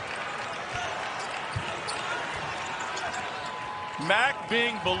 Mack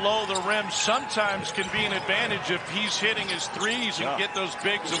being below the rim sometimes can be an advantage if he's hitting his threes and get those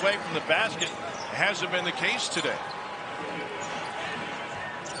bigs away from the basket. Hasn't been the case today.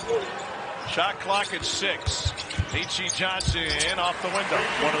 Shot clock at 6. H.E. Johnson in off the window.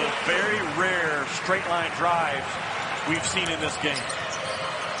 One of the very rare straight line drives we've seen in this game.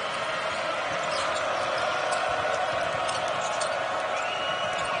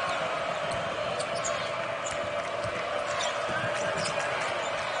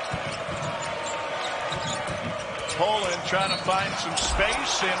 Poland trying to find some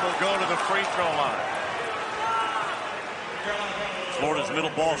space, and will go to the free throw line. Florida's middle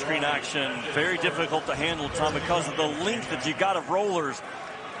ball screen action, very difficult to handle, Tom, because of the length that you got of rollers.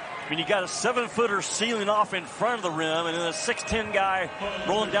 When you got a 7-footer sealing off in front of the rim and then a 6'10" guy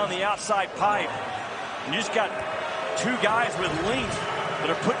rolling down the outside pipe, and you just got two guys with length that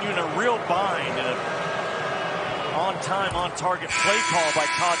are putting you in a real bind, and an on-time, on-target play call by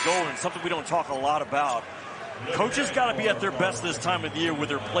Todd Golden, something we don't talk a lot about. Coaches got to be at their best this time of the year with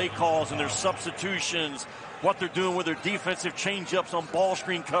their play calls and their substitutions, what they're doing with their defensive change-ups on ball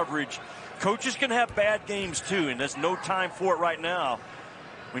screen coverage. Coaches can have bad games too, and there's no time for it right now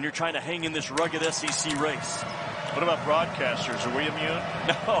when you're trying to hang in this rugged SEC race. What about broadcasters? Are we immune?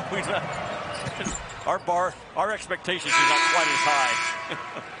 No, we're not. Our expectations are not quite as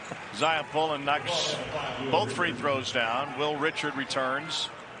high. Zion Pullen knocks both free throws down. Will Richard returns.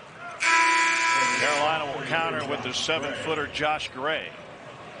 Carolina will counter with the 7-footer Josh Gray.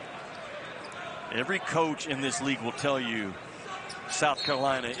 Every coach in this league will tell you South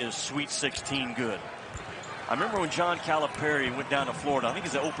Carolina is Sweet 16 good. I remember when John Calipari went down to Florida. I think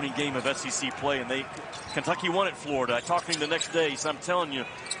it's the opening game of SEC play, and Kentucky won at Florida. I talked to him the next day, so I'm telling you,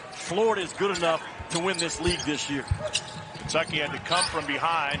 Florida is good enough to win this league this year. Kentucky had to come from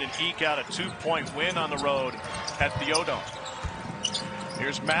behind and eke out a 2-point win on the road at the O-Dome.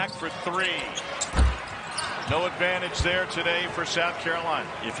 Here's Mack for three. No advantage there today for South Carolina.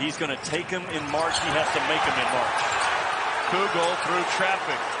 If he's going to take him in March, he has to make him in March. Kugel through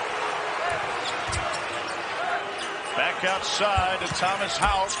traffic. Back outside to Thomas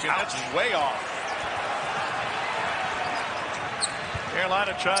Houck, and that's way off.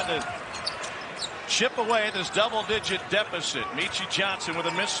 Carolina trying to chip away this double-digit deficit. Michi Johnson with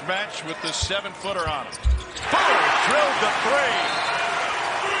a mismatch with the 7-footer on him. Boom! Drilled the three.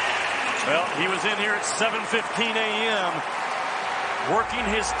 Well, he was in here at 7:15 a.m. working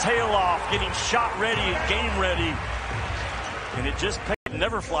his tail off, getting shot ready and game ready. And it just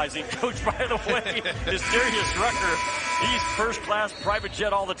never flies in. Coach, by the way, is Darius Rucker. He's first-class private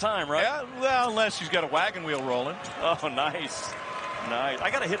jet all the time, right? Yeah, well, unless he's got a wagon wheel rolling. Oh, nice. Nice. I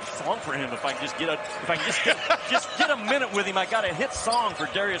got a hit song for him if I can just get a minute with him. I got a hit song for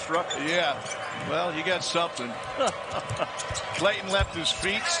Darius Rucker. Yeah. Well, you got something. Clayton left his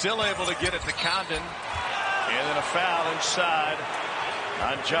feet, still able to get it to Condon. And then a foul inside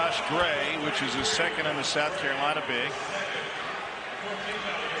on Josh Gray, which is his second on the South Carolina big.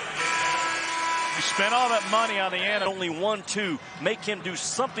 You spent all that money on the end. Only 1-2. Make him do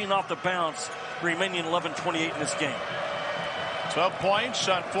something off the bounce, remaining 11:28 in this game. 12 points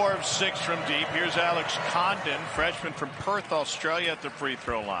on 4 of 6 from deep. Here's Alex Condon, freshman from Perth, Australia, at the free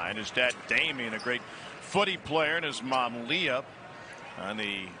throw line. His dad, Damien, a great footy player, and his mom, Leah, on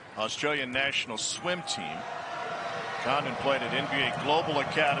the Australian national swim team. Condon played at NBA Global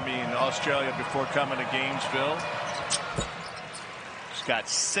Academy in Australia before coming to Gainesville. He's got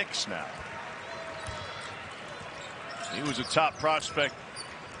 6 now. He was a top prospect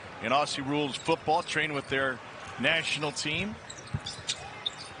in Aussie Rules football, trained with their national team.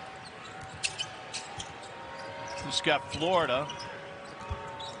 He's got Florida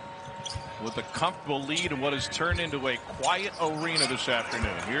with a comfortable lead in what has turned into a quiet arena this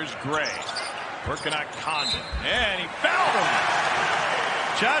afternoon. Here's Gray working on Condon, and he fouled him.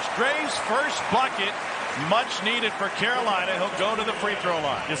 Josh Gray's first bucket, much needed for Carolina. He'll go to the free throw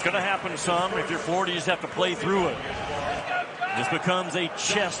line. It's going to happen some. If you're Florida, you just have to play through it. This becomes a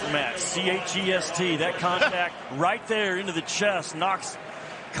chest match, C-H-E-S-T. That contact right there into the chest knocks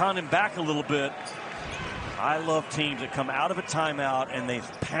Condon back a little bit. I love teams that come out of a timeout and they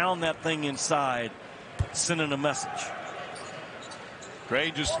pound that thing inside, sending a message.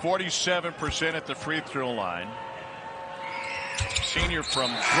 Gray just 47% at the free throw line. Senior from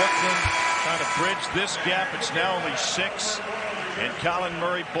Brooklyn trying to bridge this gap. It's now only 6. And Colin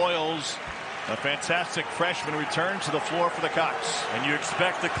Murray-Boyles, a fantastic freshman, returns to the floor for the Cocks. And you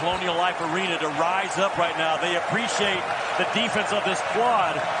expect the Colonial Life Arena to rise up right now. They appreciate the defense of this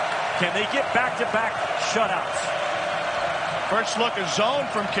quad. Can they get back-to-back shutouts? First look is zone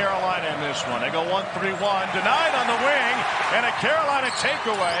from Carolina in this one. They go 1-3-1. Denied on the wing. And a Carolina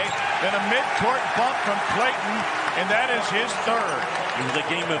takeaway. Then a mid-court bump from Clayton. And that is his third. It was a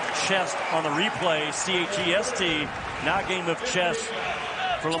game of chest on the replay. C-H-E-S-T. Now a game of chest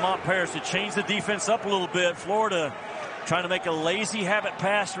for Lamont Paris to change the defense up a little bit. Florida trying to make a lazy habit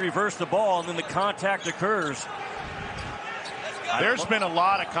pass to reverse the ball, and then the contact occurs. There's been a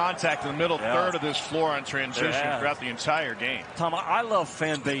lot of contact in the middle third of this floor on transition throughout the entire game. Tom, I love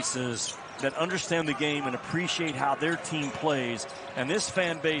fan bases that understand the game and appreciate how their team plays. And this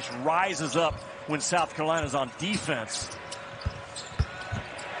fan base rises up when South Carolina's on defense.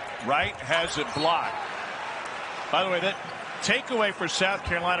 Wright has it blocked. By the way, that takeaway for South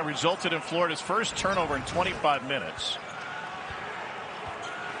Carolina resulted in Florida's first turnover in 25 minutes.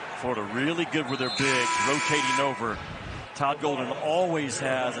 Florida really good with their bigs, rotating over. Todd Golden always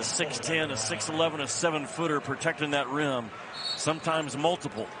has a 6'10", a 6'11", a 7-footer protecting that rim, sometimes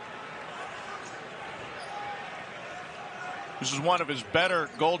multiple. This is one of his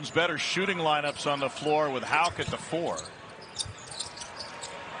Golden's better shooting lineups on the floor with Houck at the 4.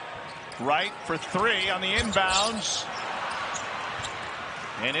 Wright for 3 on the inbounds.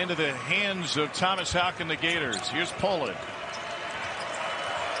 And into the hands of Thomas Houck and the Gators. Here's Poland.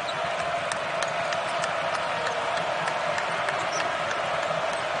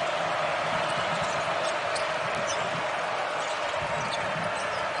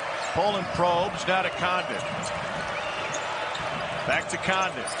 Poland probes, now to Condon. Back to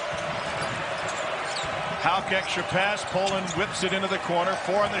Condon. Houck extra pass. Poland whips it into the corner.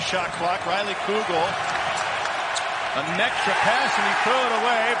 4 on the shot clock. Riley Kugel. An extra pass and he threw it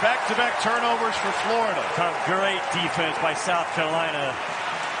away. Back-to-back turnovers for Florida. Great defense by South Carolina.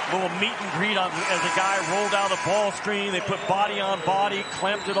 Little meet and greet on as the guy rolled out of the ball screen. They put body on body,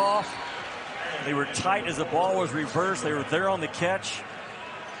 clamped it off. They were tight as the ball was reversed. They were there on the catch.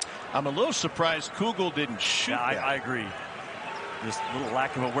 I'm a little surprised Kugel didn't shoot. Yeah, I agree. Just a little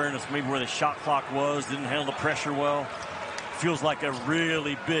lack of awareness, maybe where the shot clock was, didn't handle the pressure well. Feels like a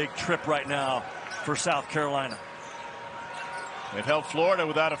really big trip right now for South Carolina. They've held Florida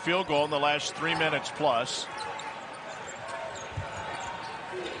without a field goal in the last 3 minutes plus.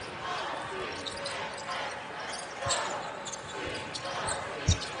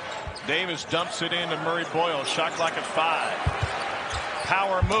 Davis dumps it into Murray Boyle. Shot clock at 5.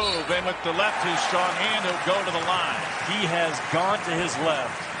 Power move, and with the left, his strong hand, he'll go to the line. He has gone to his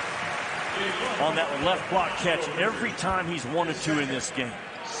left on that left block catch every time he's wanted to in this game.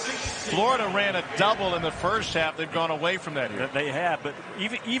 Florida ran a double in the first half. They've gone away from that here. They have, but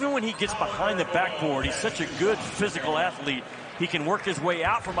even when he gets behind the backboard, he's such a good physical athlete. He can work his way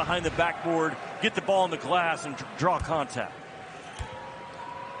out from behind the backboard, get the ball in the glass, and draw contact.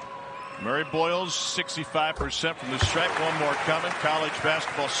 Murray Boyle's 65% from the stripe. One more coming. College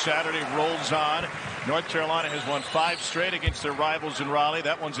basketball Saturday rolls on. North Carolina has won 5 straight against their rivals in Raleigh.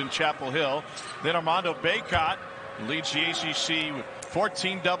 That one's in Chapel Hill. Then Armando Bacot leads the ACC with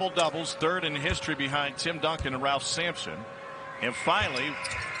 14 double-doubles, 3rd in history behind Tim Duncan and Ralph Sampson. And finally,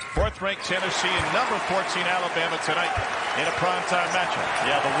 4th-ranked Tennessee and number 14 Alabama tonight in a primetime matchup.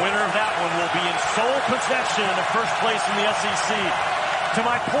 Yeah, the winner of that one will be in sole possession of first place in the SEC. To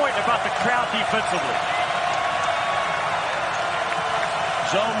my point about the crowd defensively.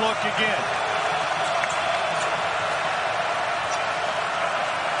 Zone look again.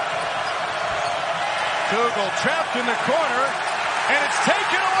 Kugel trapped in the corner, and it's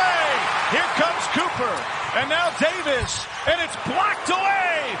taken away. Here comes Cooper, and now Davis, and it's blocked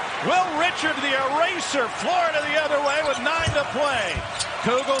away. Will Richard, the eraser, Florida the other way with 9 to play.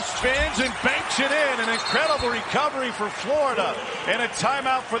 Kugel spins and banks it in. An incredible recovery for Florida, and a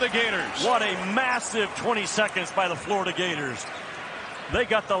timeout for the Gators. What a massive 20 seconds by the Florida Gators. They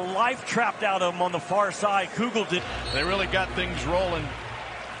got the life trapped out of them on the far side. Kugel did. They really got things rolling.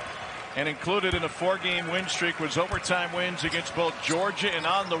 And included in a 4-game win streak was overtime wins against both Georgia and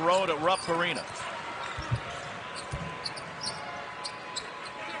on the road at Rupp Arena.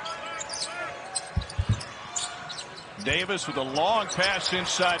 Davis with a long pass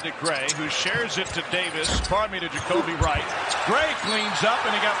inside to Gray, who shares it to to Jacoby Wright. Gray cleans up,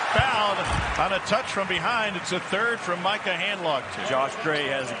 and he got fouled on a touch from behind. It's a 3rd from Micah Handlock. Josh Gray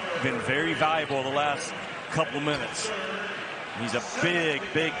has been very valuable the last couple of minutes. He's a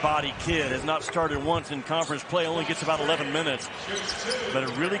big body kid. Has not started once in conference play. Only gets about 11 minutes. But a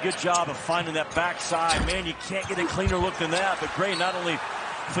really good job of finding that backside. Man, you can't get a cleaner look than that. But Gray not only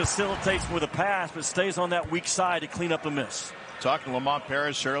facilitates with a pass, but stays on that weak side to clean up the miss. Talking to Lamont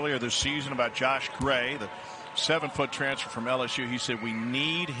Paris earlier this season about Josh Gray, the 7-foot transfer from LSU. He said we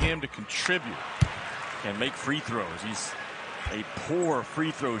need him to contribute and make free throws. He's a poor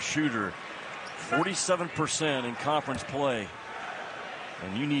free throw shooter. 47% in conference play.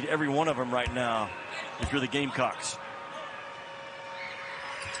 And you need every one of them right now if you're the Gamecocks.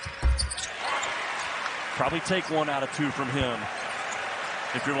 Probably take 1 out of 2 from him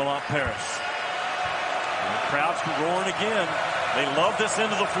if you're Lamont Paris. And the crowd's roaring again. They love this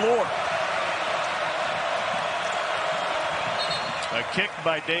end of the floor. A kick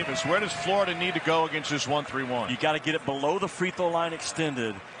by Davis. Where does Florida need to go against this 1-3-1? You got to get it below the free throw line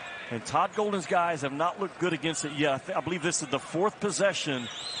extended. And Todd Golden's guys have not looked good against it yet. I believe this is the 4th possession.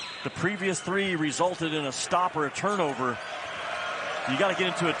 The previous 3 resulted in a stop or a turnover. You got to get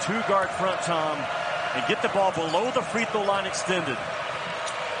into a 2-guard front, Tom, and get the ball below the free throw line extended.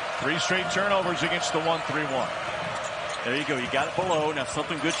 3 straight turnovers against the 1-3-1. There you go. You got it below. Now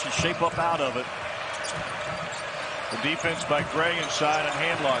something good should shape up out of it. The defense by Gray inside and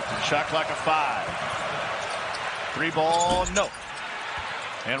Handlockton. Shot clock of 5. 3 ball, no.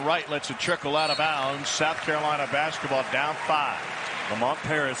 And Wright lets it trickle out of bounds. South Carolina basketball down 5. Lamont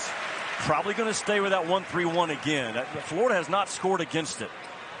Paris probably going to stay with that 1-3-1 again. Florida has not scored against it.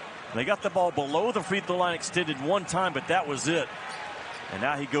 They got the ball below the free throw line extended one time, but that was it. And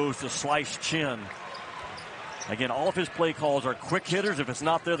now he goes to slice chin. Again, all of his play calls are quick hitters. If it's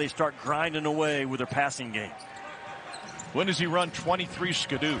not there, they start grinding away with their passing game. When does he run 23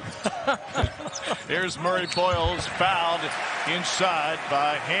 skidoo? Here's Murray Boyles fouled inside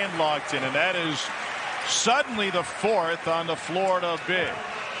by Handlockton, and that is suddenly the 4th on the Florida big.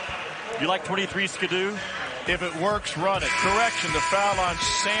 You like 23 skidoo? If it works, run it. Correction, the foul on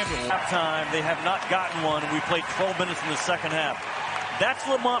Samuel. Halftime, they have not gotten one, and we played 12 minutes in the second half. That's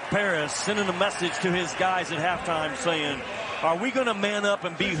Lamont Paris sending a message to his guys at halftime saying, are we going to man up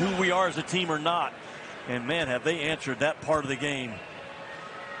and be who we are as a team or not? And man, have they answered that part of the game.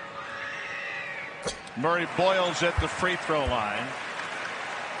 Murray Boyles at the free throw line.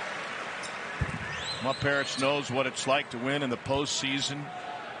 Lamont Paris knows what it's like to win in the postseason.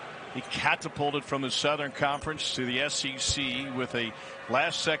 He catapulted from the Southern Conference to the SEC with a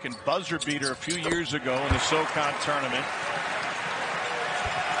last-second buzzer beater a few years ago in the SoCon tournament.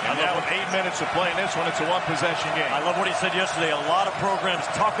 And now with 8 minutes of play in this one, it's a one-possession game. I love what he said yesterday. A lot of programs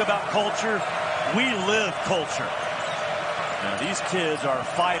talk about culture. We live culture. Now, these kids are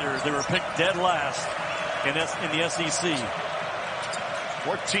fighters. They were picked dead last in the SEC.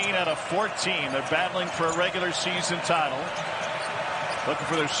 14 out of 14. They're battling for a regular season title. Looking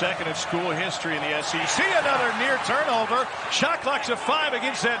for their second in school history in the SEC. Another near turnover. Shot clock's at 5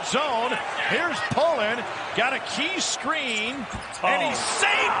 against that zone. Here's Pullen. Got a key screen. And he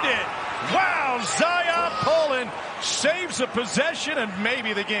saved it. Wow, Zion Pullen saves the possession and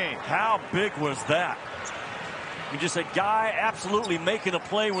maybe the game. How big was that? I mean, just a guy absolutely making a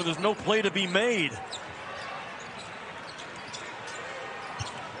play when there's no play to be made.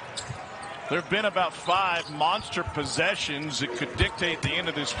 There have been about 5 monster possessions that could dictate the end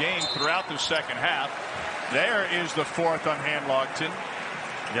of this game throughout the second half. There is the 4th on Handlockton.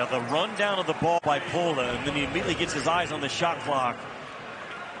 Yeah, the rundown of the ball by Pola, and then he immediately gets his eyes on the shot clock.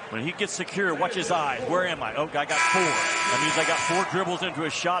 When he gets secure, watch his eyes. Where am I? Oh, I got 4. That means I got 4 dribbles into a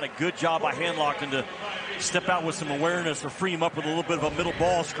shot. A good job by Handlockton to step out with some awareness or free him up with a little bit of a middle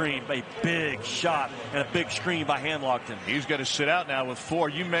ball screen. A big shot and a big screen by Handlockton. He's got to sit out now with 4.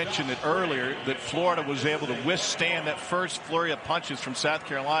 You mentioned it earlier that Florida was able to withstand that first flurry of punches from South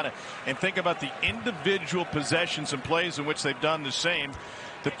Carolina. And think about the individual possessions and plays in which they've done the same.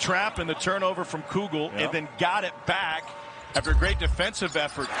 The trap and the turnover from Kugel, yep. And then got it back after a great defensive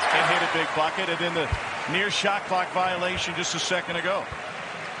effort and hit a big bucket, and then the near shot clock violation just a second ago.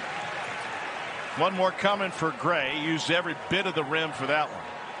 One more coming for Gray. Used every bit of the rim for that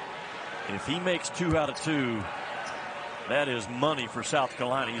one. If he makes 2 out of 2, that is money for South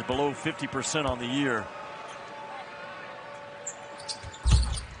Carolina. He's below 50% on the year.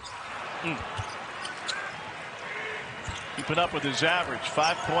 Keeping up with his average.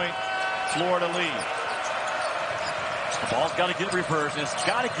 5-point Florida lead. The ball's got to get reversed, and it's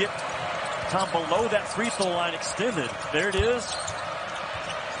got to get Tom below that free throw line extended. There it is.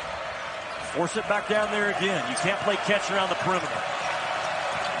 Force it back down there again. You can't play catch around the perimeter.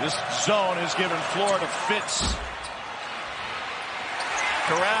 This zone has given Florida fits.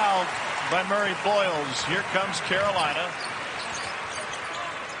 Corralled by Murray Boyles. Here comes Carolina.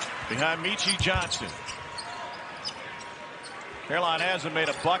 Behind Meechie Johnson. Carolina hasn't made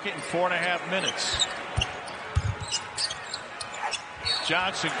a bucket in 4.5 minutes.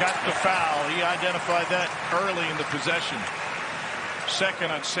 Johnson got the foul. He identified that early in the possession.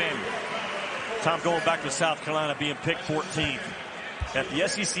 Second on Samuel. Tom, going back to South Carolina being picked 14th. At the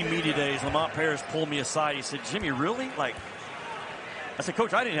SEC Media Days, Lamont Paris pulled me aside. He said, Jimmy, really? Like, I said,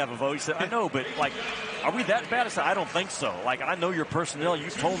 Coach, I didn't have a vote. He said, I know, but, like, are we that bad? I said, I don't think so. Like, I know your personnel. You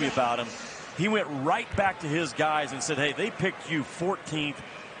told me about him. He went right back to his guys and said, hey, they picked you 14th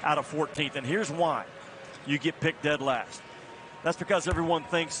out of 14th, and here's why you get picked dead last. That's because everyone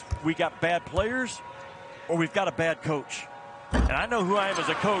thinks we got bad players or we've got a bad coach. And I know who I am as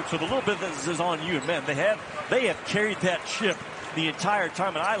a coach, so the little bit that is on you. And man, they have carried that ship the entire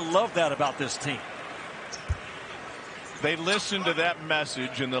time, and I love that about this team. They listen to that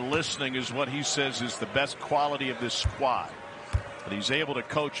message, and the listening is what he says is the best quality of this squad. But he's able to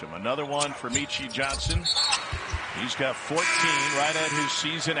coach them. Another one for Meechie Johnson. He's got 14, right at his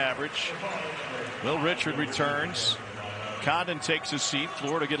season average. Will Richard returns. Condon takes his seat.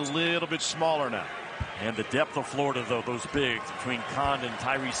 Florida get a little bit smaller now. And the depth of Florida, though, those bigs between Condon,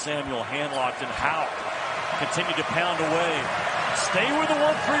 Tyree Samuel, Handlocked, and Howe continue to pound away. Stay with the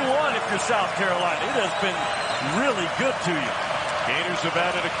 1-3-1 if you're South Carolina. It has been really good to you. Gators have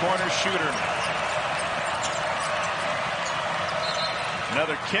added a corner shooter.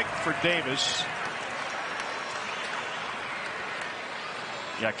 Another kick for Davis.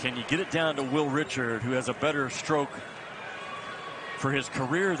 Yeah, can you get it down to Will Richard, who has a better stroke for his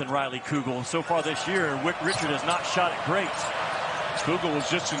career than Riley Kugel so far this year? Richard has not shot it great. Kugel was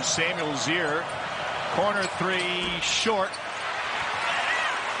just in Samuel's ear. Corner three short.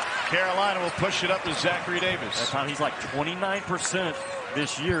 Carolina will push it up to Zachary Davis. That time he's like 29%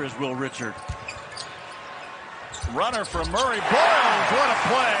 this year is Will Richard. Runner from Murray Boyles. What a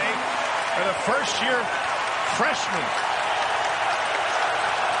play for the first-year freshman.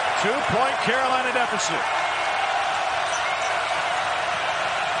 2-point Carolina deficit.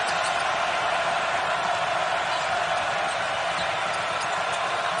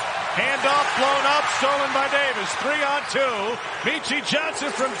 Handoff blown up, stolen by Davis. 3-on-2. Meechie Johnson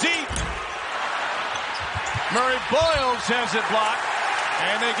from deep. Murray Boyles has it blocked,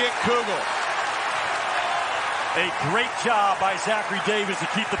 and they get Kugel. A great job by Zachary Davis to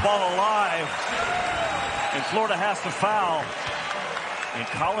keep the ball alive. And Florida has to foul. And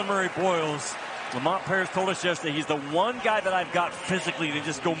Colin Murray Boyles, Lamont Paris told us yesterday, he's the one guy that I've got physically to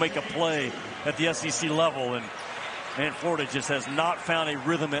just go make a play at the SEC level. And Florida just has not found a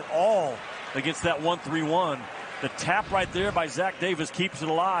rhythm at all against that 1-3-1. The tap right there by Zach Davis keeps it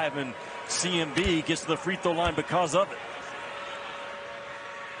alive, and CMB gets to the free throw line because of it.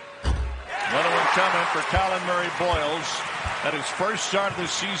 Another one coming for Colin Murray Boyles. At his first start of the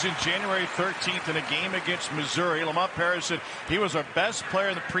season, January 13th, in a game against Missouri. Lamont Paris said he was our best player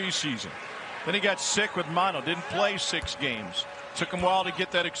in the preseason. Then he got sick with mono, didn't play 6 games. Took him a while to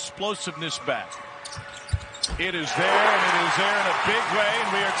get that explosiveness back. It is there, and it is there in a big way,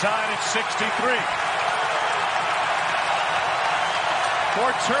 and we are tied at 63.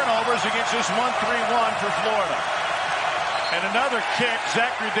 4 turnovers against this 1-3-1 for Florida. And another kick.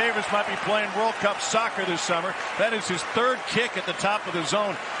 Zachary Davis might be playing World Cup soccer this summer. That is his 3rd kick at the top of the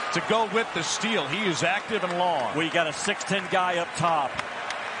zone to go with the steal. He is active and long. We got a 6'10" guy up top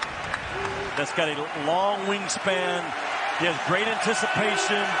that's got a long wingspan. He has great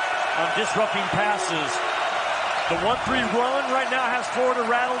anticipation on disrupting passes. The 1-3 run right now has Florida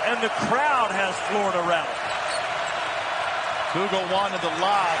rattled, and the crowd has Florida rattled. Kugel wanted the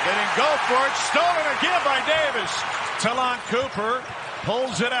lob. They didn't go for it. Stolen again by Davis. Talon Cooper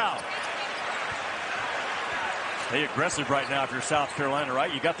pulls it out. Stay aggressive right now if you're South Carolina,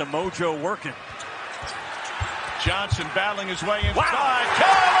 right? You got the mojo working. Johnson battling his way inside. Wow.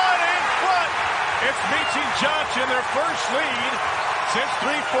 Carolina in front. It's Meechie Johnson, their first lead since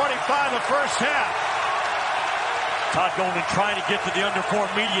 3:45 the first half. Todd Golden trying to get to the under 4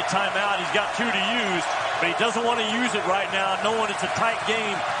 media timeout. He's got 2 to use, but he doesn't want to use it right now, knowing it's a tight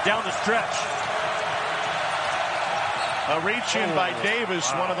game down the stretch. A reach in by Davis,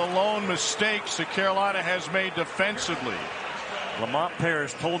 one of the lone mistakes that Carolina has made defensively. Lamont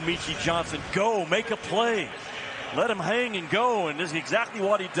Paris told Meechie Johnson, go, make a play. Let him hang and go, and this is exactly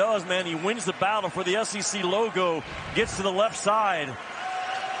what he does, man. He wins the battle for the SEC logo, gets to the left side.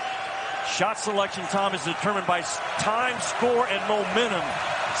 Shot selection, Tom, is determined by time, score, and momentum.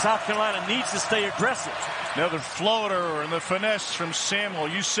 South Carolina needs to stay aggressive. Another floater and the finesse from Samuel.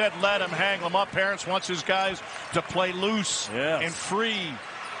 You said let him hang. Lamont Paris wants his guys to play loose and free.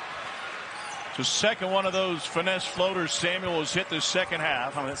 The second one of those finesse floaters Samuel has hit this second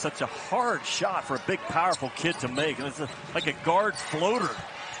half. I mean, it's such a hard shot for a big, powerful kid to make. And it's like a guard floater.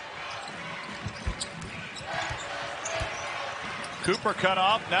 Cooper cut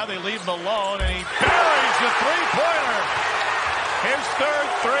off. Now they leave him alone, and he buries the three-pointer. His 3rd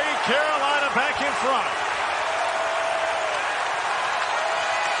three. Carolina back in front.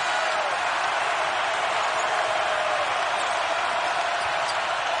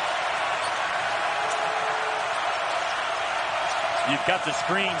 You've got to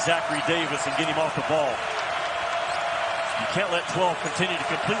screen Zachary Davis and get him off the ball. You can't let 12 continue to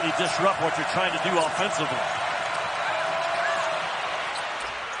completely disrupt what you're trying to do offensively.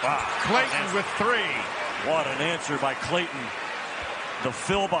 Wow. Clayton with 3. What an answer by Clayton. The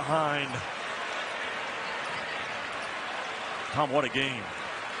fill behind. Tom, what a game.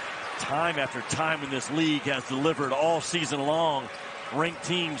 Time after time in this league has delivered all season long. Ranked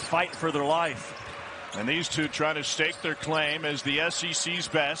teams fighting for their life. And these two try to stake their claim as the SEC's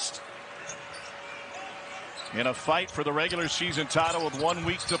best in a fight for the regular season title with 1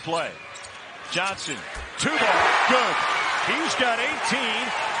 week to play. Johnson, 2 ball, good. He's got 18.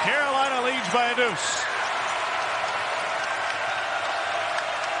 Carolina leads by a deuce.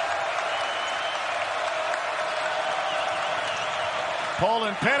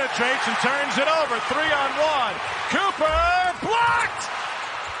 Poland penetrates and turns it over. 3-on-1. Cooper blocked!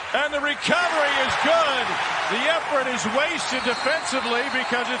 And the recovery is good. The effort is wasted defensively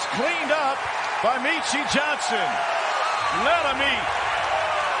because it's cleaned up by Meechie Johnson. Let him eat.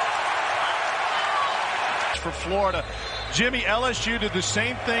 For Florida. Jimmy, LSU did the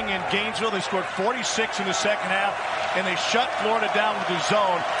same thing in Gainesville. They scored 46 in the second half, and they shut Florida down with the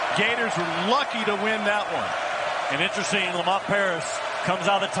zone. Gators were lucky to win that one. And interesting, Lamont Paris comes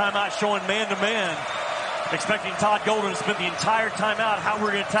out of the timeout showing man-to-man, expecting Todd Golden to spend the entire timeout how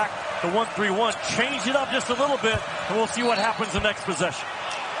we're going to attack the 1-3-1. Change it up just a little bit, and we'll see what happens the next possession.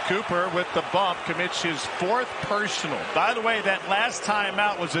 Cooper with the bump commits his 4th personal. By the way, that last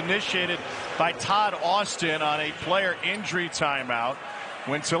timeout was initiated by Todd Austin on a player injury timeout.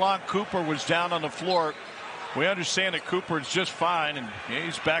 When Talon Cooper was down on the floor, we understand that Cooper is just fine, and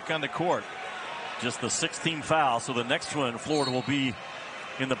he's back on the court. Just the 16th foul, so the next one, Florida will be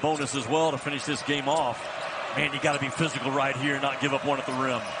in the bonus as well to finish this game off. Man, you got to be physical right here and not give up one at the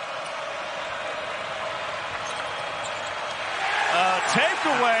rim.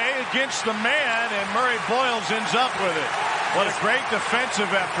 Takeaway against the man, and Murray Boyles ends up with it. What a great defensive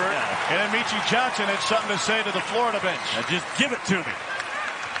effort. Yeah. And then Meechie Johnson had something to say to the Florida bench. Now just give it to me.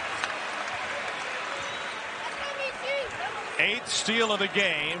 8th steal of the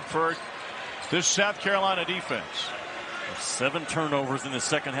game for this South Carolina defense. 7 turnovers in the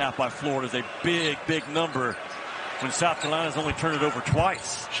second half by Florida is a big, big number when South Carolina's only turned it over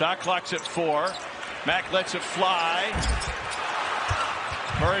twice. Shot clock's at 4. Mack lets it fly.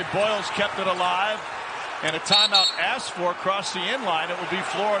 Murray Boyles kept it alive, and a timeout asked for across the end line. It will be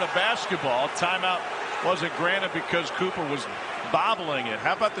Florida basketball. Timeout wasn't granted because Cooper was bobbling it.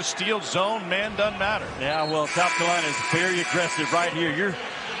 How about the steal zone? Man, doesn't matter. Yeah, well, South Carolina is very aggressive right here.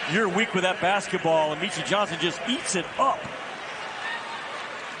 You're weak with that basketball, and Meechie Johnson just eats it up.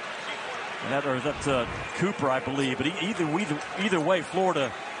 That's Cooper, I believe. But either way,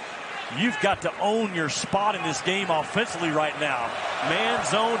 Florida, you've got to own your spot in this game offensively right now. Man,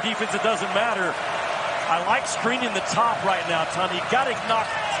 zone, defense, it doesn't matter. I like screening the top right now, Tommy. You got to knock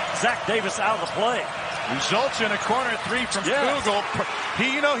Zach Davis out of the play. Results in a corner 3 from Google.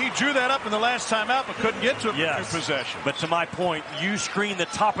 He drew that up in the last timeout, but couldn't get to it for 2 possessions. But to my point, you screen the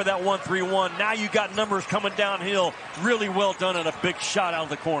top of that 1-3-1. Now you got numbers coming downhill. Really well done and a big shot out of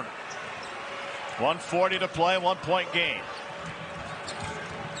the corner. 1:40 to play, 1-point game.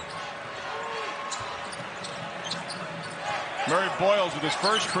 Murray Boyles with his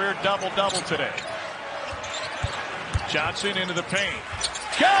first career double-double today. Johnson into the paint.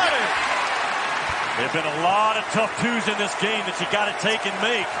 Got it! There have been a lot of tough twos in this game that you got to take and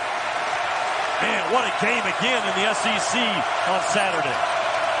make. Man, what a game again in the SEC on Saturday.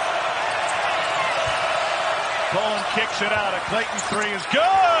 Poland kicks it out. A Clayton 3 is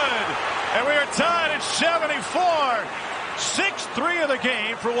good! And we are tied at 74. 6-3 of the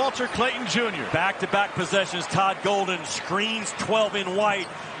game for Walter Clayton Jr. Back-to-back possessions. Todd Golden screens 12 in white,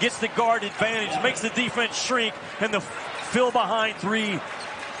 gets the guard advantage, makes the defense shrink, and the fill behind 3.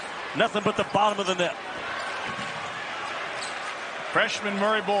 Nothing but the bottom of the net. Freshman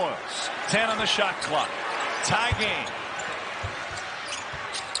Murray Boyles, 10 on the shot clock. Tie game.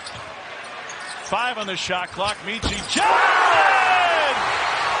 5 on the shot clock. Meechie Johnson!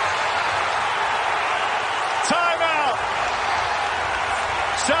 Timeout!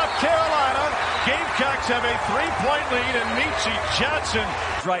 South Carolina, Gamecocks have a 3-point lead, and Meechie Johnson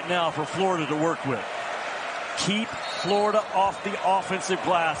right now for Florida to work with. Keep Florida off the offensive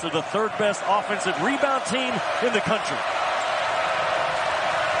glass. They're the 3rd best offensive rebound team in the country.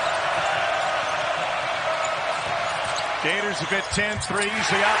 Gators have hit 10 threes.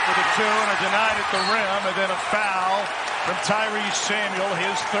 They out for the 2 and are denied at the rim, and then a foul from Tyrese Samuel,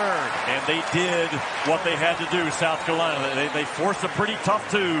 his 3rd. And they did what they had to do, South Carolina. They forced a pretty tough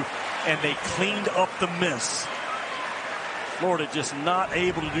 2, and they cleaned up the miss. Florida just not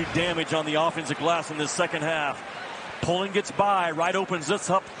able to do damage on the offensive glass in this second half. Poland gets by, Wright opens this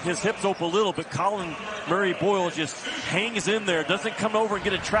up, his hips open a little, but Colin Murray Boyles just hangs in there, doesn't come over and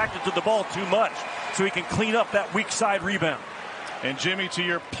get attracted to the ball too much, so he can clean up that weak side rebound. And Jimmy, to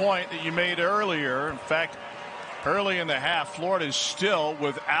your point that you made earlier, in fact, early in the half, Florida is still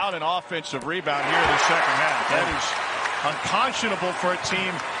without an offensive rebound here in the second half. That is unconscionable for a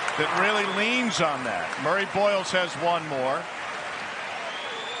team that really leans on that. Murray Boyles has 1 more.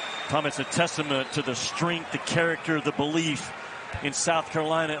 Tom, it's a testament to the strength, the character, the belief in South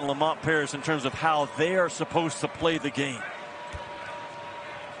Carolina and Lamont Paris in terms of how they are supposed to play the game.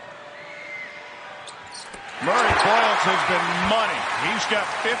 Murray Boyles has been money. He's got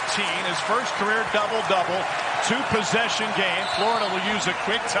 15, his first career double-double, 2-possession game. Florida will use a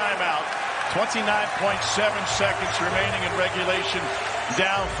quick timeout. 29.7 seconds remaining in regulation,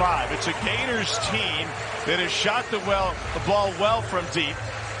 down 5. It's a Gators team that has shot the ball well from deep.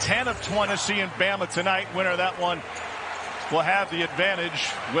 10 of 20 in Bama tonight. Winner of that one will have the advantage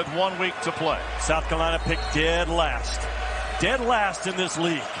with 1 week to play. South Carolina picked dead last. Dead last in this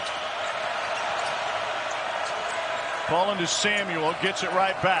league. Ball into Samuel, gets it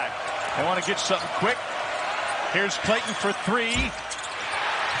right back. They want to get something quick. Here's Clayton for 3.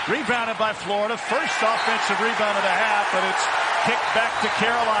 Rebounded by Florida. First offensive rebound of the half, but it's kicked back to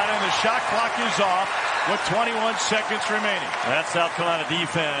Carolina, and the shot clock is off with 21 seconds remaining. That South Carolina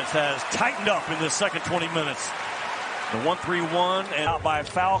defense has tightened up in the second 20 minutes. The 1-3-1 and out by a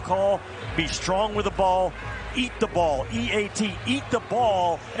foul call. Be strong with the ball. Eat the ball. EAT. Eat the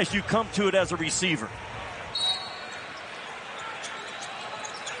ball as you come to it as a receiver.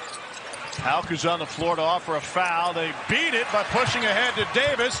 Houck is on the floor to offer a foul. They beat it by pushing ahead to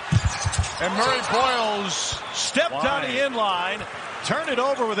Davis. And Murray Boyles stepped on the inline, turned it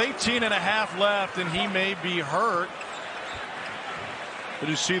over with 18.5 left, and he may be hurt. But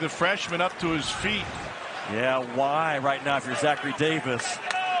you see the freshman up to his feet. Yeah, why right now if you're Zachary Davis?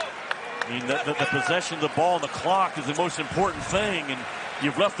 I mean, the possession of the ball and the clock is the most important thing, and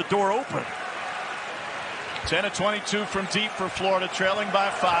you've left the door open. 10 of 22 from deep for Florida, trailing by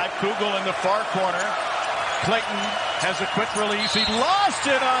 5. Kugel in the far corner. Clayton has a quick release. He lost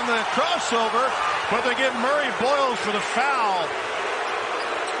it on the crossover, but they give Murray Boyles for the foul.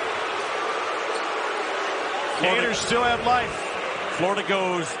 Gators still have life. Florida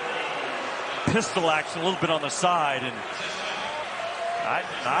goes pistol action a little bit on the side, and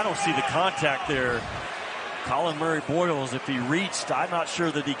I don't see the contact there. Colin Murray Boyles, if he reached, I'm not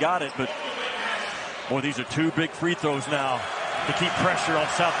sure that he got it, but boy, these are 2 big free throws now to keep pressure on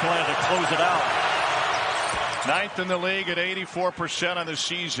South Carolina to close it out. 9th in the league at 84% on the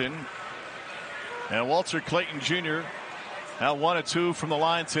season. And Walter Clayton Jr. now 1 of 2 from the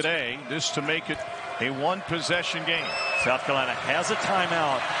line today. This to make it a 1-possession game. South Carolina has a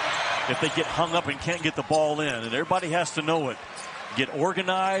timeout if they get hung up and can't get the ball in. And everybody has to know it. Get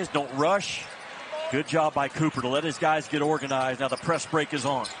organized. Don't rush. Good job by Cooper to let his guys get organized. Now the press break is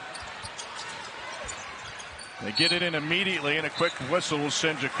on. They get it in immediately, and a quick whistle will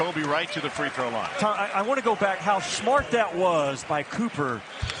send Jacoby right to the free throw line. Tom, I want to go back how smart that was by Cooper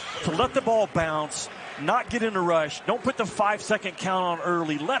to let the ball bounce, not get in a rush. Don't put the 5-second count on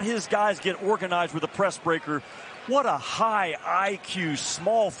early. Let his guys get organized with a press breaker. What a high IQ,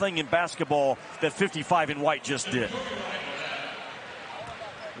 small thing in basketball that 55 in white just did.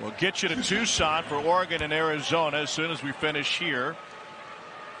 We'll get you to Tucson for Oregon and Arizona as soon as we finish here.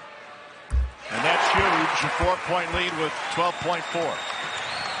 And that's huge, a 4-point lead with 12.4.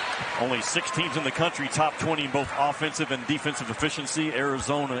 Only 6 teams in the country top 20 in both offensive and defensive efficiency.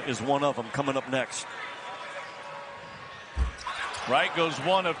 Arizona is one of them coming up next. Wright goes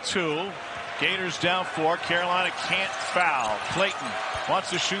 1 of 2. Gators down 4. Carolina can't foul. Clayton wants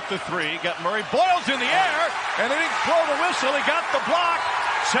to shoot the 3. Got Murray Boyles in the air, and he didn't throw the whistle. He got the block.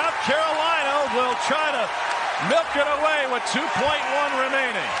 South Carolina will try to milk it away with 2.1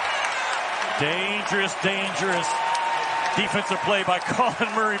 remaining. Dangerous, dangerous defensive play by Colin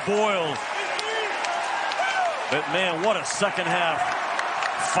Murray Boyles. But man, what a second half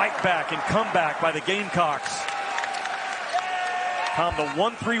fight back and comeback by the Gamecocks. Tom, the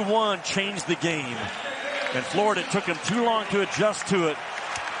 1-3-1 changed the game. And Florida took him too long to adjust to it.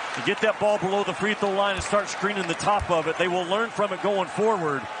 To get that ball below the free throw line and start screening the top of it. They will learn from it going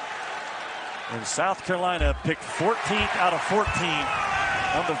forward. And South Carolina picked 14th out of 14.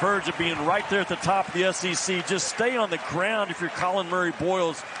 On the verge of being right there at the top of the SEC. Just stay on the ground if you're Colin Murray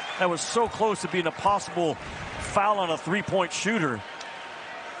Boyles. That was so close to being a possible foul on a 3-point shooter.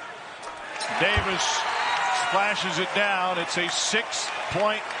 Davis splashes it down. It's a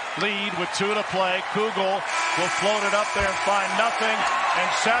 6-point lead with 2 to play. Kugel will float it up there and find nothing.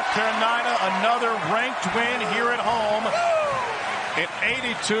 And South Carolina, another ranked win here at home. An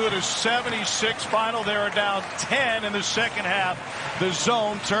 82-76 final. They are down 10 in the second half. The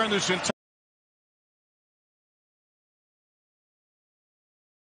zone turned this entire